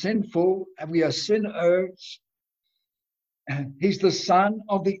 We are sinful and we are sinners. He's the son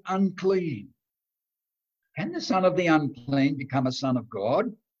of the unclean. Can the son of the unclean become a son of God?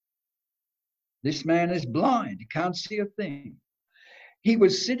 This man is blind. He can't see a thing. He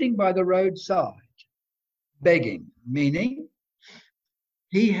was sitting by the roadside, begging, meaning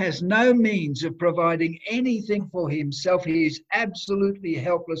he has no means of providing anything for himself. He is absolutely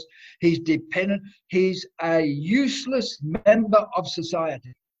helpless. He's dependent. He's a useless member of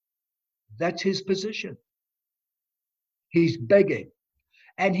society. That's his position. He's begging.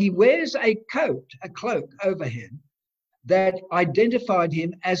 And he wears a cloak over him that identified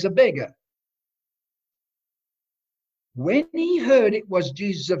him as a beggar. When he heard it was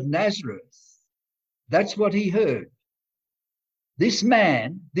Jesus of Nazareth, that's what he heard. This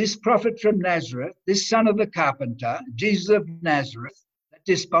man, this prophet from Nazareth, this son of the carpenter, Jesus of Nazareth, that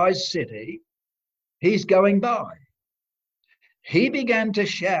despised city, he's going by. He began to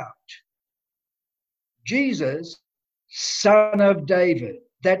shout, Jesus, son of David.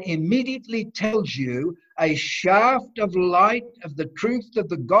 That immediately tells you a shaft of light of the truth of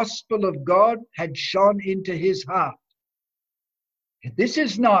the gospel of God had shone into his heart. This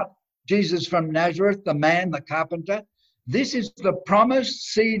is not Jesus from Nazareth, the man, the carpenter. This is the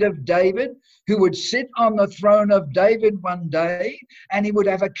promised seed of David who would sit on the throne of David one day, and he would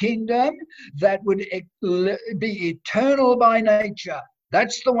have a kingdom that would be eternal by nature.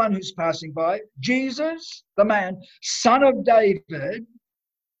 That's the one who's passing by. Jesus, the man, son of David,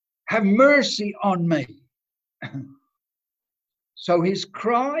 have mercy on me. So his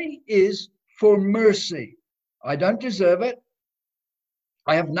cry is for mercy. I don't deserve it.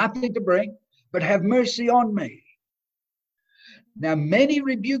 I have nothing to bring, but have mercy on me. Now, many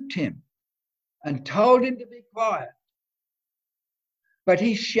rebuked him and told him to be quiet, but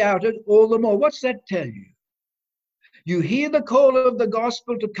he shouted all the more. What's that tell you? You hear the call of the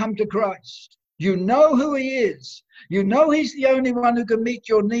gospel to come to Christ. You know who he is. You know he's the only one who can meet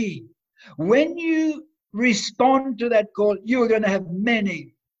your need. When you respond to that call, you are going to have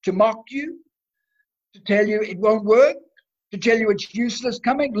many to mock you, to tell you it won't work, to tell you it's useless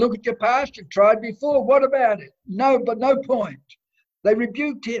coming. Look at your past. You've tried before. What about it? No, but no point. They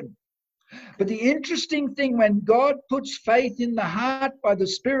rebuked him. But the interesting thing, when God puts faith in the heart by the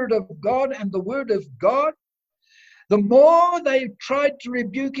Spirit of God and the Word of God, the more they tried to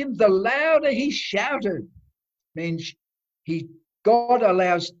rebuke him, the louder he shouted. Means God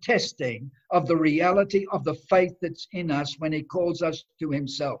allows testing of the reality of the faith that's in us when he calls us to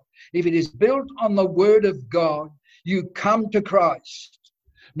himself. If it is built on the Word of God, you come to Christ.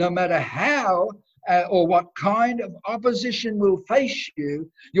 No matter how or what kind of opposition will face you,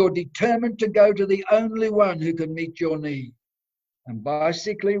 you're determined to go to the only one who can meet your need. And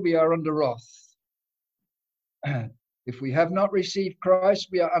basically, we are under wrath. If we have not received Christ,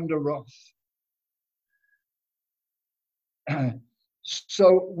 we are under wrath.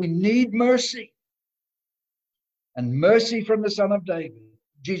 So we need mercy. And mercy from the Son of David.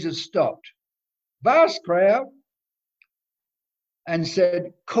 Jesus stopped. Vast crowd. And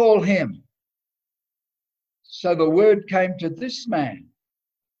said, call him. So the word came to this man.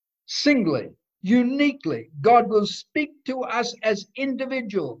 Singly, uniquely. God will speak to us as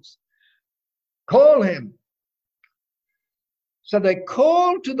individuals. Call him. So they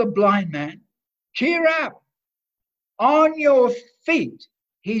called to the blind man, cheer up, on your feet,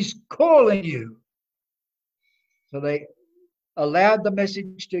 he's calling you. So they allowed the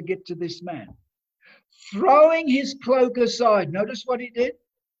message to get to this man. Throwing his cloak aside, notice what he did.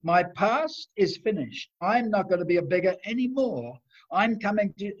 My past is finished. I'm not going to be a beggar anymore. I'm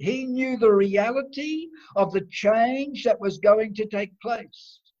coming to, he knew the reality of the change that was going to take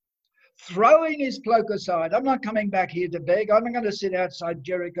place. Throwing his cloak aside, I'm not coming back here to beg. I'm not going to sit outside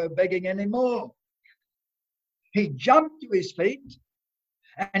Jericho begging anymore. He jumped to his feet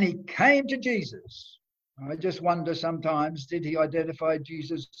and he came to Jesus. I just wonder sometimes, did he identify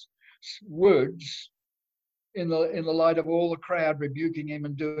Jesus' words in the light of all the crowd rebuking him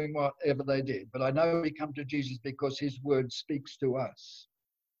and doing whatever they did? But I know he come to Jesus because his word speaks to us.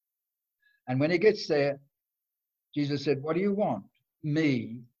 And when he gets there, Jesus said, what do you want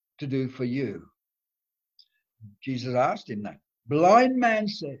me to do for you? Jesus asked him that. Blind man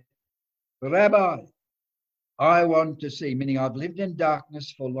said, Rabbi, I want to see, meaning I've lived in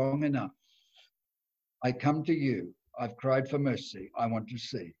darkness for long enough. I come to you. I've cried for mercy. I want to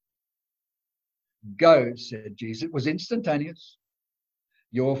see. Go, said Jesus. It was instantaneous.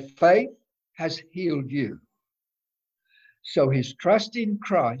 Your faith has healed you. So his trust in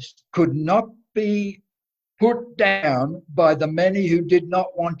Christ could not be put down by the many who did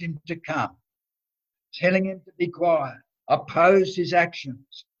not want him to come, telling him to be quiet, opposed his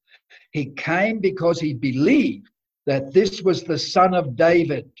actions. He came because he believed that this was the Son of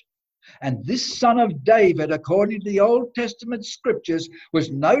David. And this Son of David, according to the Old Testament scriptures,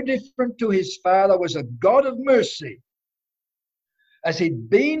 was no different to his father, was a God of mercy. As he'd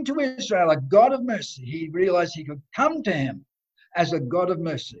been to Israel, a God of mercy, he realized he could come to him as a God of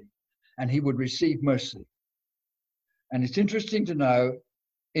mercy, and he would receive mercy. And it's interesting to know,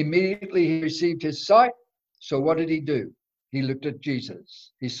 immediately he received his sight. So what did he do? He looked at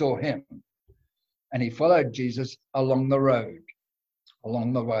Jesus. He saw him. And he followed Jesus along the road,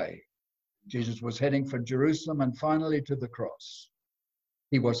 along the way. Jesus was heading for Jerusalem and finally to the cross.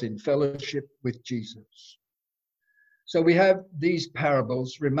 He was in fellowship with Jesus. So we have these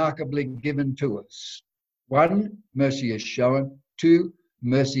parables remarkably given to us. One, mercy is shown. Two,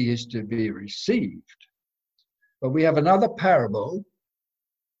 mercy is to be received. But we have another parable.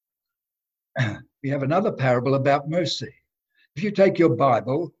 We have another parable about mercy. If you take your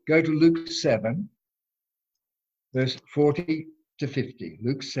Bible, go to Luke 7, verse 40 to 50.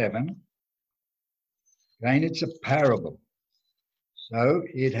 Luke 7. Again, it's a parable. So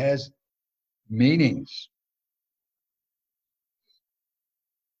it has meanings.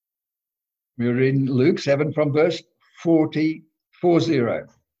 We're in Luke 7 from verse 40. So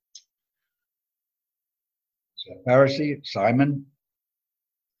Pharisee, Simon,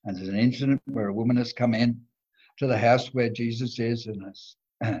 and there's an incident where a woman has come in to the house where Jesus is and has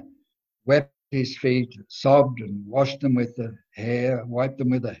wept his feet, sobbed and washed them with the hair, wiped them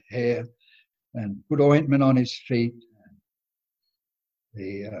with the hair, and put ointment on his feet.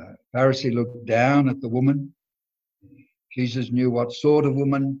 The Pharisee looked down at the woman. Jesus knew what sort of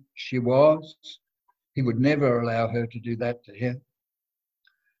woman she was. He would never allow her to do that to him.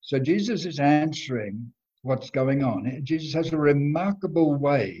 So Jesus is answering what's going on. Jesus has a remarkable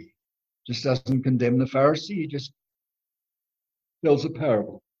way. Just doesn't condemn the Pharisee. He just tells a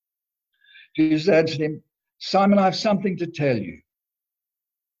parable. Jesus answered him, Simon, I have something to tell you.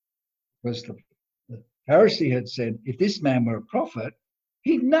 Because the Pharisee had said, if this man were a prophet,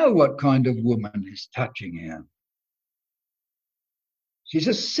 He'd know what kind of woman is touching him. She's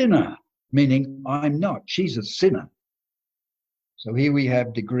a sinner, meaning I'm not. She's a sinner. So here we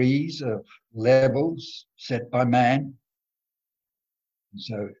have degrees of levels set by man. And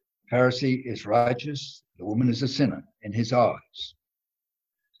so Pharisee is righteous, the woman is a sinner in his eyes.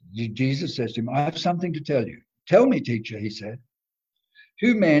 Jesus says to him, I have something to tell you. Tell me, teacher, he said.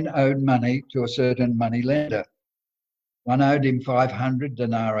 2 men owed money to a certain money lender. One owed him 500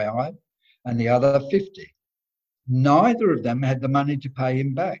 denarii and the other 50. Neither of them had the money to pay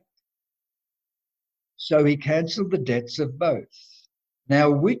him back. So he cancelled the debts of both. Now,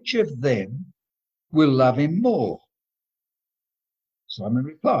 which of them will love him more? Simon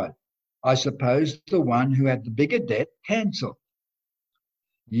replied, I suppose the one who had the bigger debt cancelled.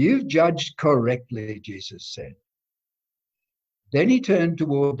 You've judged correctly, Jesus said. Then he turned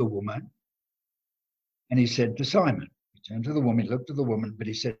toward the woman and he said to Simon, he turned to the woman, he looked at the woman, but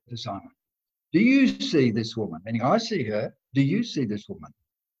he said to Simon, do you see this woman? Meaning, I see her. Do you see this woman?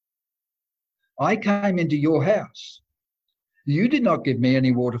 I came into your house. You did not give me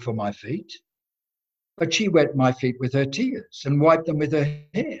any water for my feet, but she wet my feet with her tears and wiped them with her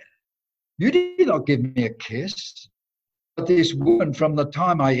hair. You did not give me a kiss, but this woman from the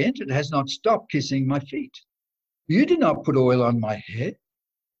time I entered has not stopped kissing my feet. You did not put oil on my head,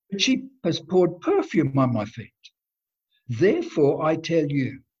 but she has poured perfume on my feet. Therefore, I tell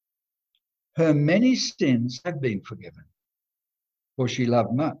you, her many sins have been forgiven, for she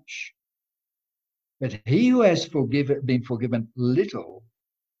loved much. But he who has been forgiven little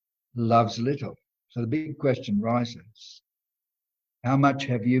loves little. So the big question rises, how much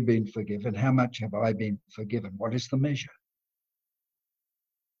have you been forgiven? How much have I been forgiven? What is the measure?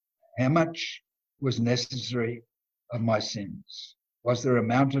 How much was necessary of my sins? Was there a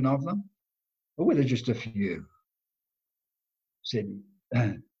mountain of them? Or were there just a few? Said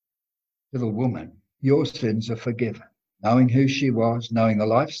to the woman, your sins are forgiven. Knowing who she was, knowing the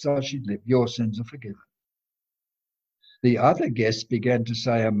lifestyle she'd lived, your sins are forgiven. The other guests began to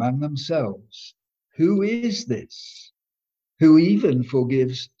say among themselves, who is this who even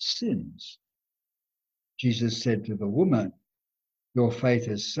forgives sins? Jesus said to the woman, your faith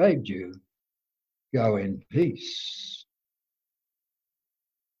has saved you. Go in peace.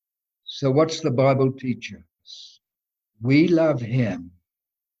 So what's the Bible teach us? We love him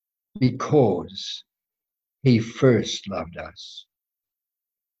because he first loved us.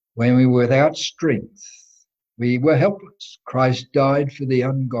 When we were without strength, we were helpless. Christ died for the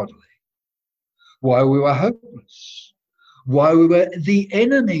ungodly. While we were hopeless, while we were the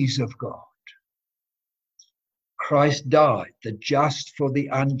enemies of God, Christ died, the just for the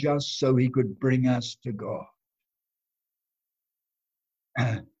unjust, so he could bring us to God.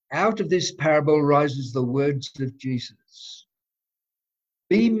 Out of this parable rises the words of Jesus.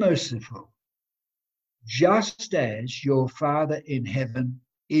 Be merciful, just as your Father in heaven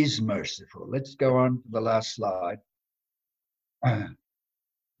is merciful. Let's go on to the last slide. I've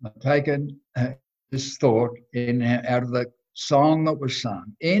taken this thought out of the song that was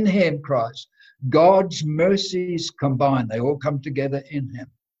sung. In him, Christ, God's mercies combine. They all come together in him.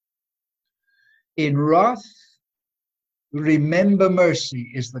 In wrath, remember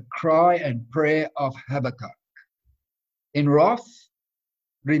mercy is the cry and prayer of Habakkuk. In wrath,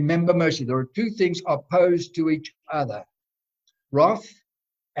 remember mercy. There are two things opposed to each other, wrath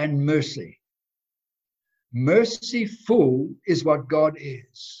and mercy. Merciful is what God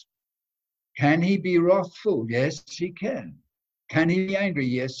is. Can he be wrathful? Yes, he can. Can he be angry?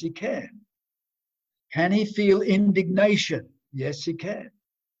 Yes, he can. Can he feel indignation? Yes, he can.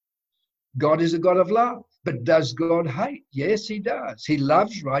 God is a God of love. But does God hate? Yes, he does. He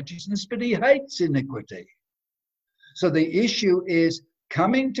loves righteousness, but he hates iniquity. So the issue is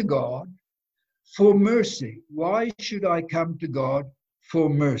coming to God for mercy. Why should I come to God for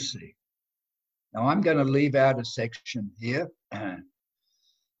mercy? Now, I'm going to leave out a section here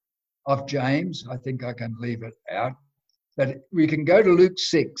of James. I think I can leave it out. But we can go to Luke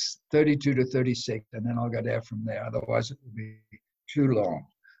 6, 32 to 36, and then I'll go down from there. Otherwise, it will be too long.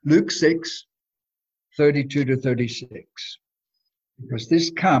 Luke 6, 32 to 36. Because this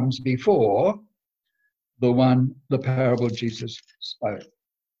comes before the parable Jesus spoke.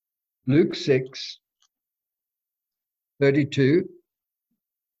 Luke 6, 32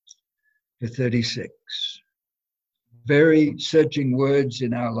 to 36. Very searching words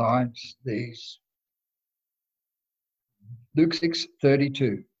in our lives, these. Luke 6,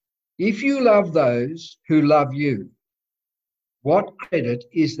 32. If you love those who love you, what credit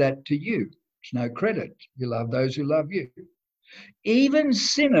is that to you? It's no credit. You love those who love you. Even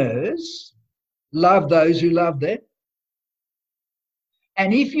sinners love those who love them.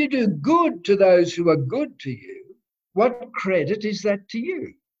 And if you do good to those who are good to you, what credit is that to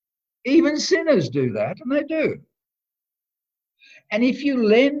you? Even sinners do that, and they do. And if you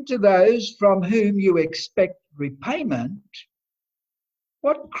lend to those from whom you expect repayment,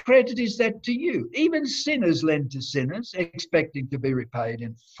 what credit is that to you? Even sinners lend to sinners, expecting to be repaid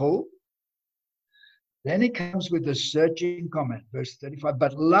in full. Then he comes with a searching comment, verse 35,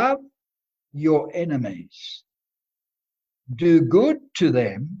 but love your enemies, do good to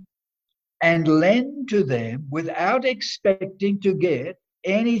them, and lend to them without expecting to get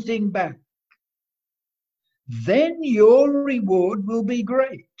anything back. Then your reward will be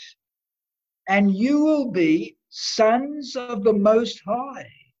great, and you will be sons of the Most High,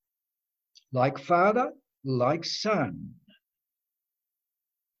 like Father, like Son,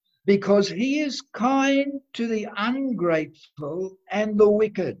 because he is kind to the ungrateful and the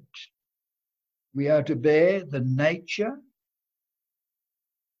wicked. We are to bear the nature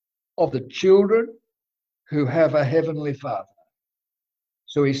of the children who have a heavenly Father.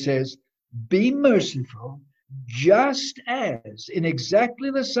 So he says, be merciful, just as in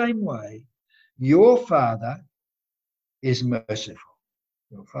exactly the same way your Father is merciful,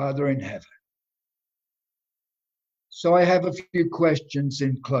 your Father in heaven. So I have a few questions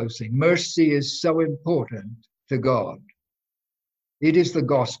in closing. Mercy is so important to God. It is the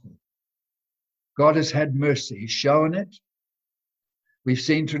gospel. God has had mercy. He's shown it. We've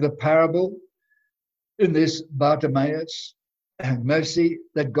seen through the parable in this Bartimaeus, mercy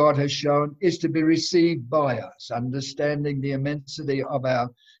that God has shown is to be received by us, understanding the immensity of our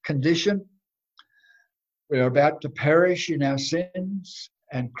condition. We're about to perish in our sins,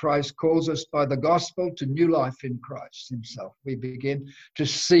 and Christ calls us by the gospel to new life in Christ himself. We begin to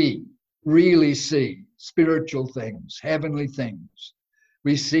see, really see spiritual things, heavenly things.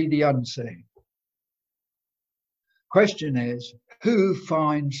 We see the unseen. Question is, who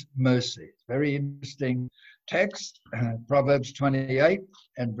finds mercy? Very interesting text, Proverbs 28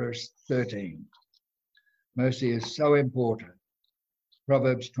 and verse 13. Mercy is so important.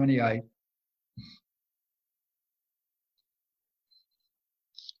 Proverbs 28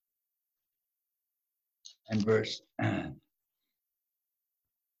 and verse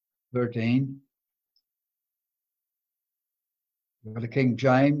 13. The King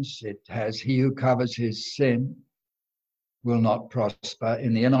James, it has, he who covers his sin will not prosper.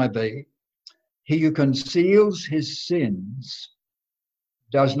 In the NIV, he who conceals his sins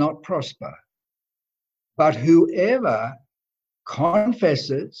does not prosper. But whoever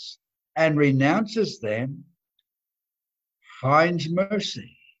confesses and renounces them finds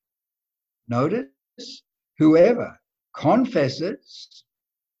mercy. Notice, whoever confesses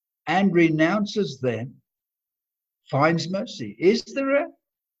and renounces them finds mercy. Is there a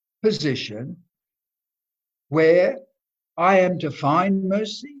position where I am to find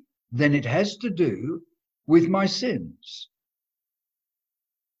mercy? Then it has to do with my sins.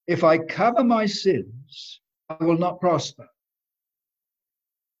 If I cover my sins, I will not prosper.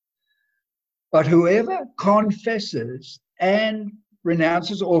 But whoever confesses and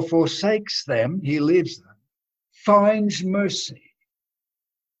renounces or forsakes them, he leaves them, finds mercy.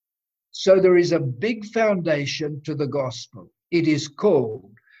 So there is a big foundation to the gospel. It is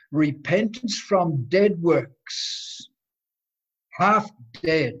called repentance from dead works, half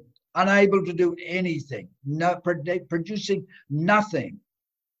dead, unable to do anything, producing nothing,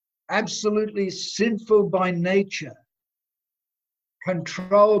 absolutely sinful by nature,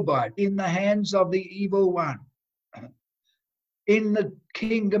 controlled by it, in the hands of the evil one, in the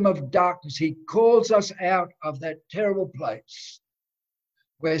kingdom of darkness. He calls us out of that terrible place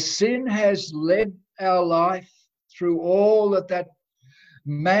where sin has led our life through all that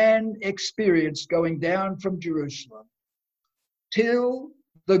man experienced going down from Jerusalem, till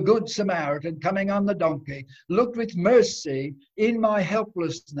the good Samaritan coming on the donkey looked with mercy in my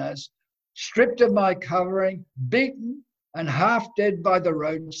helplessness, stripped of my covering, beaten and half dead by the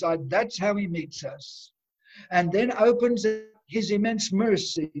roadside. That's how he meets us. And then opens his immense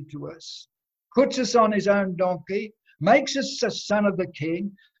mercy to us, puts us on his own donkey, makes us a son of the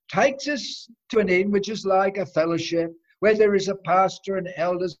king, takes us to an inn, which is like a fellowship, where there is a pastor and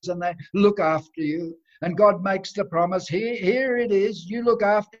elders, and they look after you. And God makes the promise, here it is, you look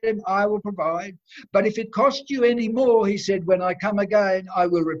after him, I will provide. But if it costs you any more, he said, when I come again, I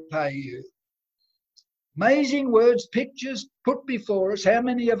will repay you. Amazing words, pictures put before us. How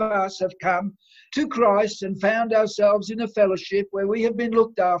many of us have come to Christ and found ourselves in a fellowship where we have been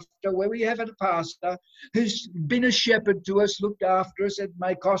looked after, where we have a pastor who's been a shepherd to us, looked after us. It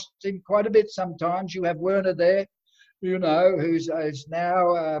may cost him quite a bit sometimes. You have Werner there, you know, who's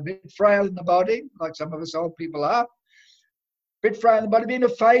now a bit frail in the body, like some of us old people are. bit frail, but being a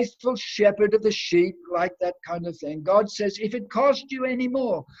faithful shepherd of the sheep, like that kind of thing. God says, if it cost you any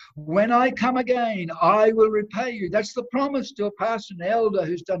more, when I come again, I will repay you. That's the promise to a pastor and elder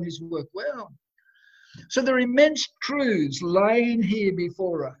who's done his work well. So there are immense truths laying here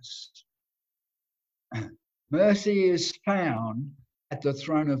before us. Mercy is found at the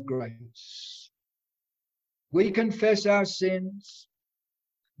throne of grace. We confess our sins.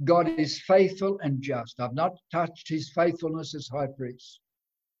 God is faithful and just. I've not touched his faithfulness as high priest.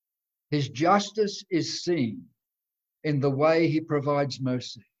 His justice is seen in the way he provides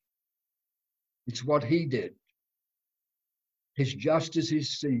mercy. It's what he did. His justice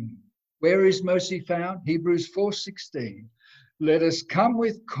is seen. Where is mercy found? Hebrews 4:16. Let us come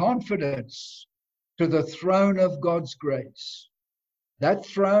with confidence to the throne of God's grace. That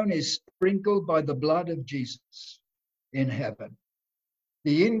throne is sprinkled by the blood of Jesus in heaven.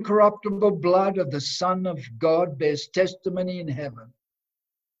 The incorruptible blood of the Son of God bears testimony in heaven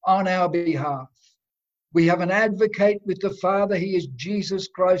on our behalf. We have an advocate with the Father. He is Jesus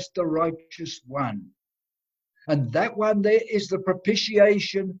Christ, the righteous one. And that one there is the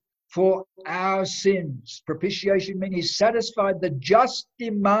propitiation for our sins. Propitiation means he satisfied the just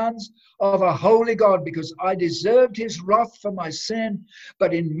demands of a holy God, because I deserved his wrath for my sin.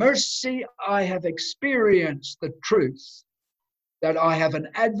 But in mercy, I have experienced the truth that I have an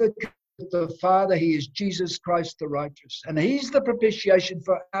advocate with the Father. He is Jesus Christ the righteous. And he's the propitiation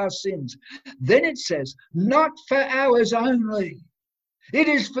for our sins. Then it says, not for ours only. It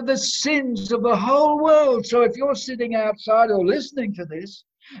is for the sins of the whole world. So if you're sitting outside or listening to this,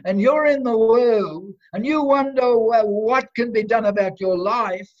 and you're in the world, and you wonder, well, what can be done about your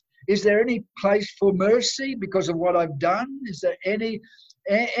life? Is there any place for mercy because of what I've done? Is there anything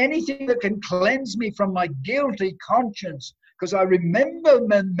that can cleanse me from my guilty conscience? Because I remember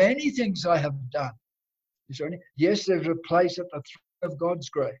many things I have done. Is there any? Yes, there's a place at the throne of God's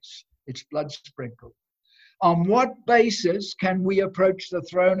grace. It's blood sprinkled. On what basis can we approach the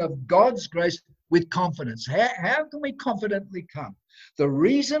throne of God's grace with confidence? How can we confidently come? The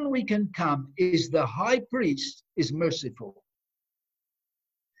reason we can come is the high priest is merciful.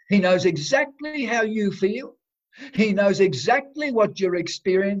 He knows exactly how you feel. He knows exactly what you're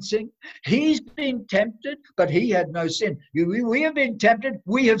experiencing. He's been tempted, but he had no sin. We have been tempted,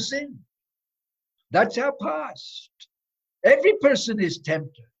 we have sinned. That's our past. Every person is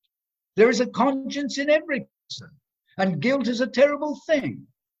tempted. There is a conscience in every person, and guilt is a terrible thing.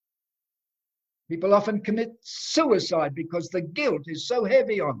 People often commit suicide because the guilt is so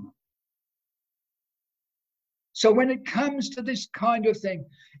heavy on them. So when it comes to this kind of thing,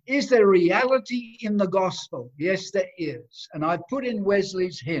 is there reality in the gospel? Yes, there is. And I put in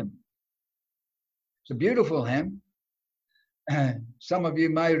Wesley's hymn. It's a beautiful hymn. Some of you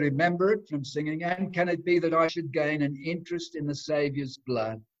may remember it from singing. And can it be that I should gain an interest in the Saviour's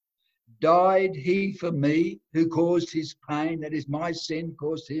blood? Died he for me who caused his pain, that is my sin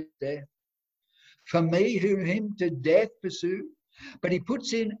caused his death. For me who him to death pursued. But he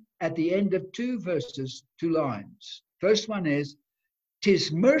puts in at the end of two verses, 2 lines. First one is,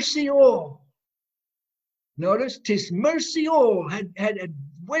 'tis mercy all. Notice, 'tis mercy all. Had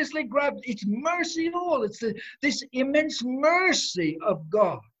Wesley grabbed, it's mercy all. It's this immense mercy of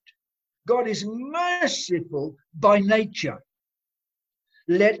God. God is merciful by nature.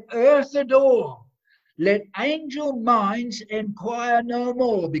 Let earth adore. Let angel minds inquire no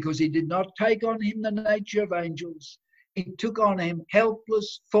more, because he did not take on him the nature of angels. He took on him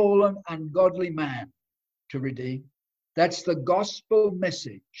helpless, fallen, ungodly man to redeem. That's the gospel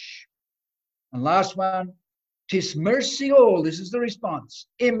message. And last one, 'tis mercy all. This is the response.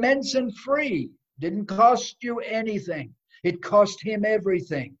 Immense and free. Didn't cost you anything. It cost him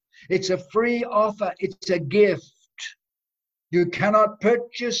everything. It's a free offer. It's a gift. You cannot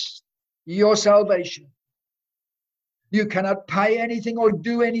purchase your salvation. You cannot pay anything or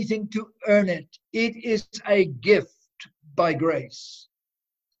do anything to earn it. It is a gift by grace.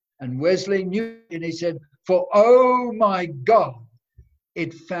 And Wesley knew it, and he said, for oh my God,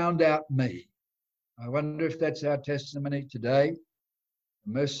 it found out me. I wonder if that's our testimony today.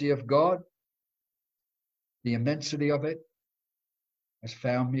 The mercy of God, the immensity of it, has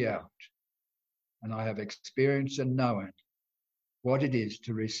found me out. And I have experienced and known what it is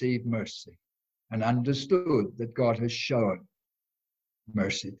to receive mercy, and understood that God has shown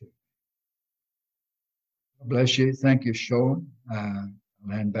mercy to me. God bless you. Thank you, Sean. I'll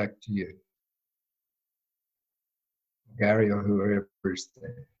hand back to you. Gary or whoever is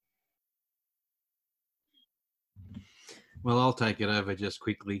there. Well, I'll take it over just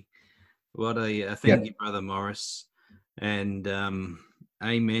quickly. What a thank you, Brother Maurice. And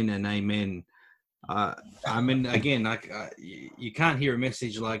amen and amen. I mean, again, you can't hear a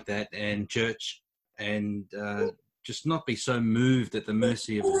message like that and church and just not be so moved at the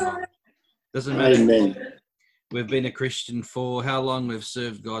mercy of God. Doesn't matter. Amen. We've been a Christian for how long, we've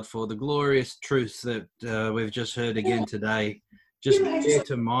served God for, the glorious truth that we've just heard again today. Just bear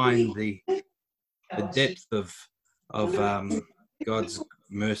to mind the depth of God's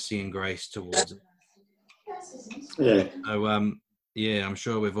mercy and grace towards us. Yeah. So, yeah, I'm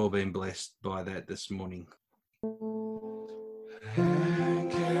sure we've all been blessed by that this morning. How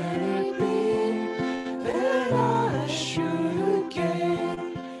can it be that I should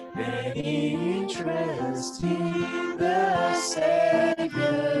gain any interest in the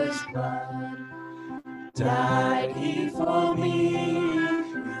Savior's blood? Died he for me,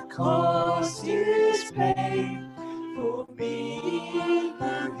 who caused his pain, for me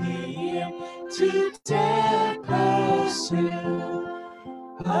who him to death pursue.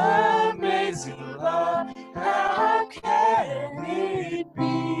 Amazing love, how can it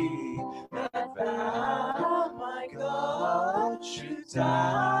be that thou, my God, should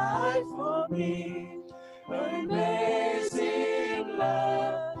die for me? Amazing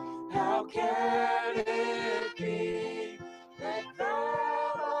love, how can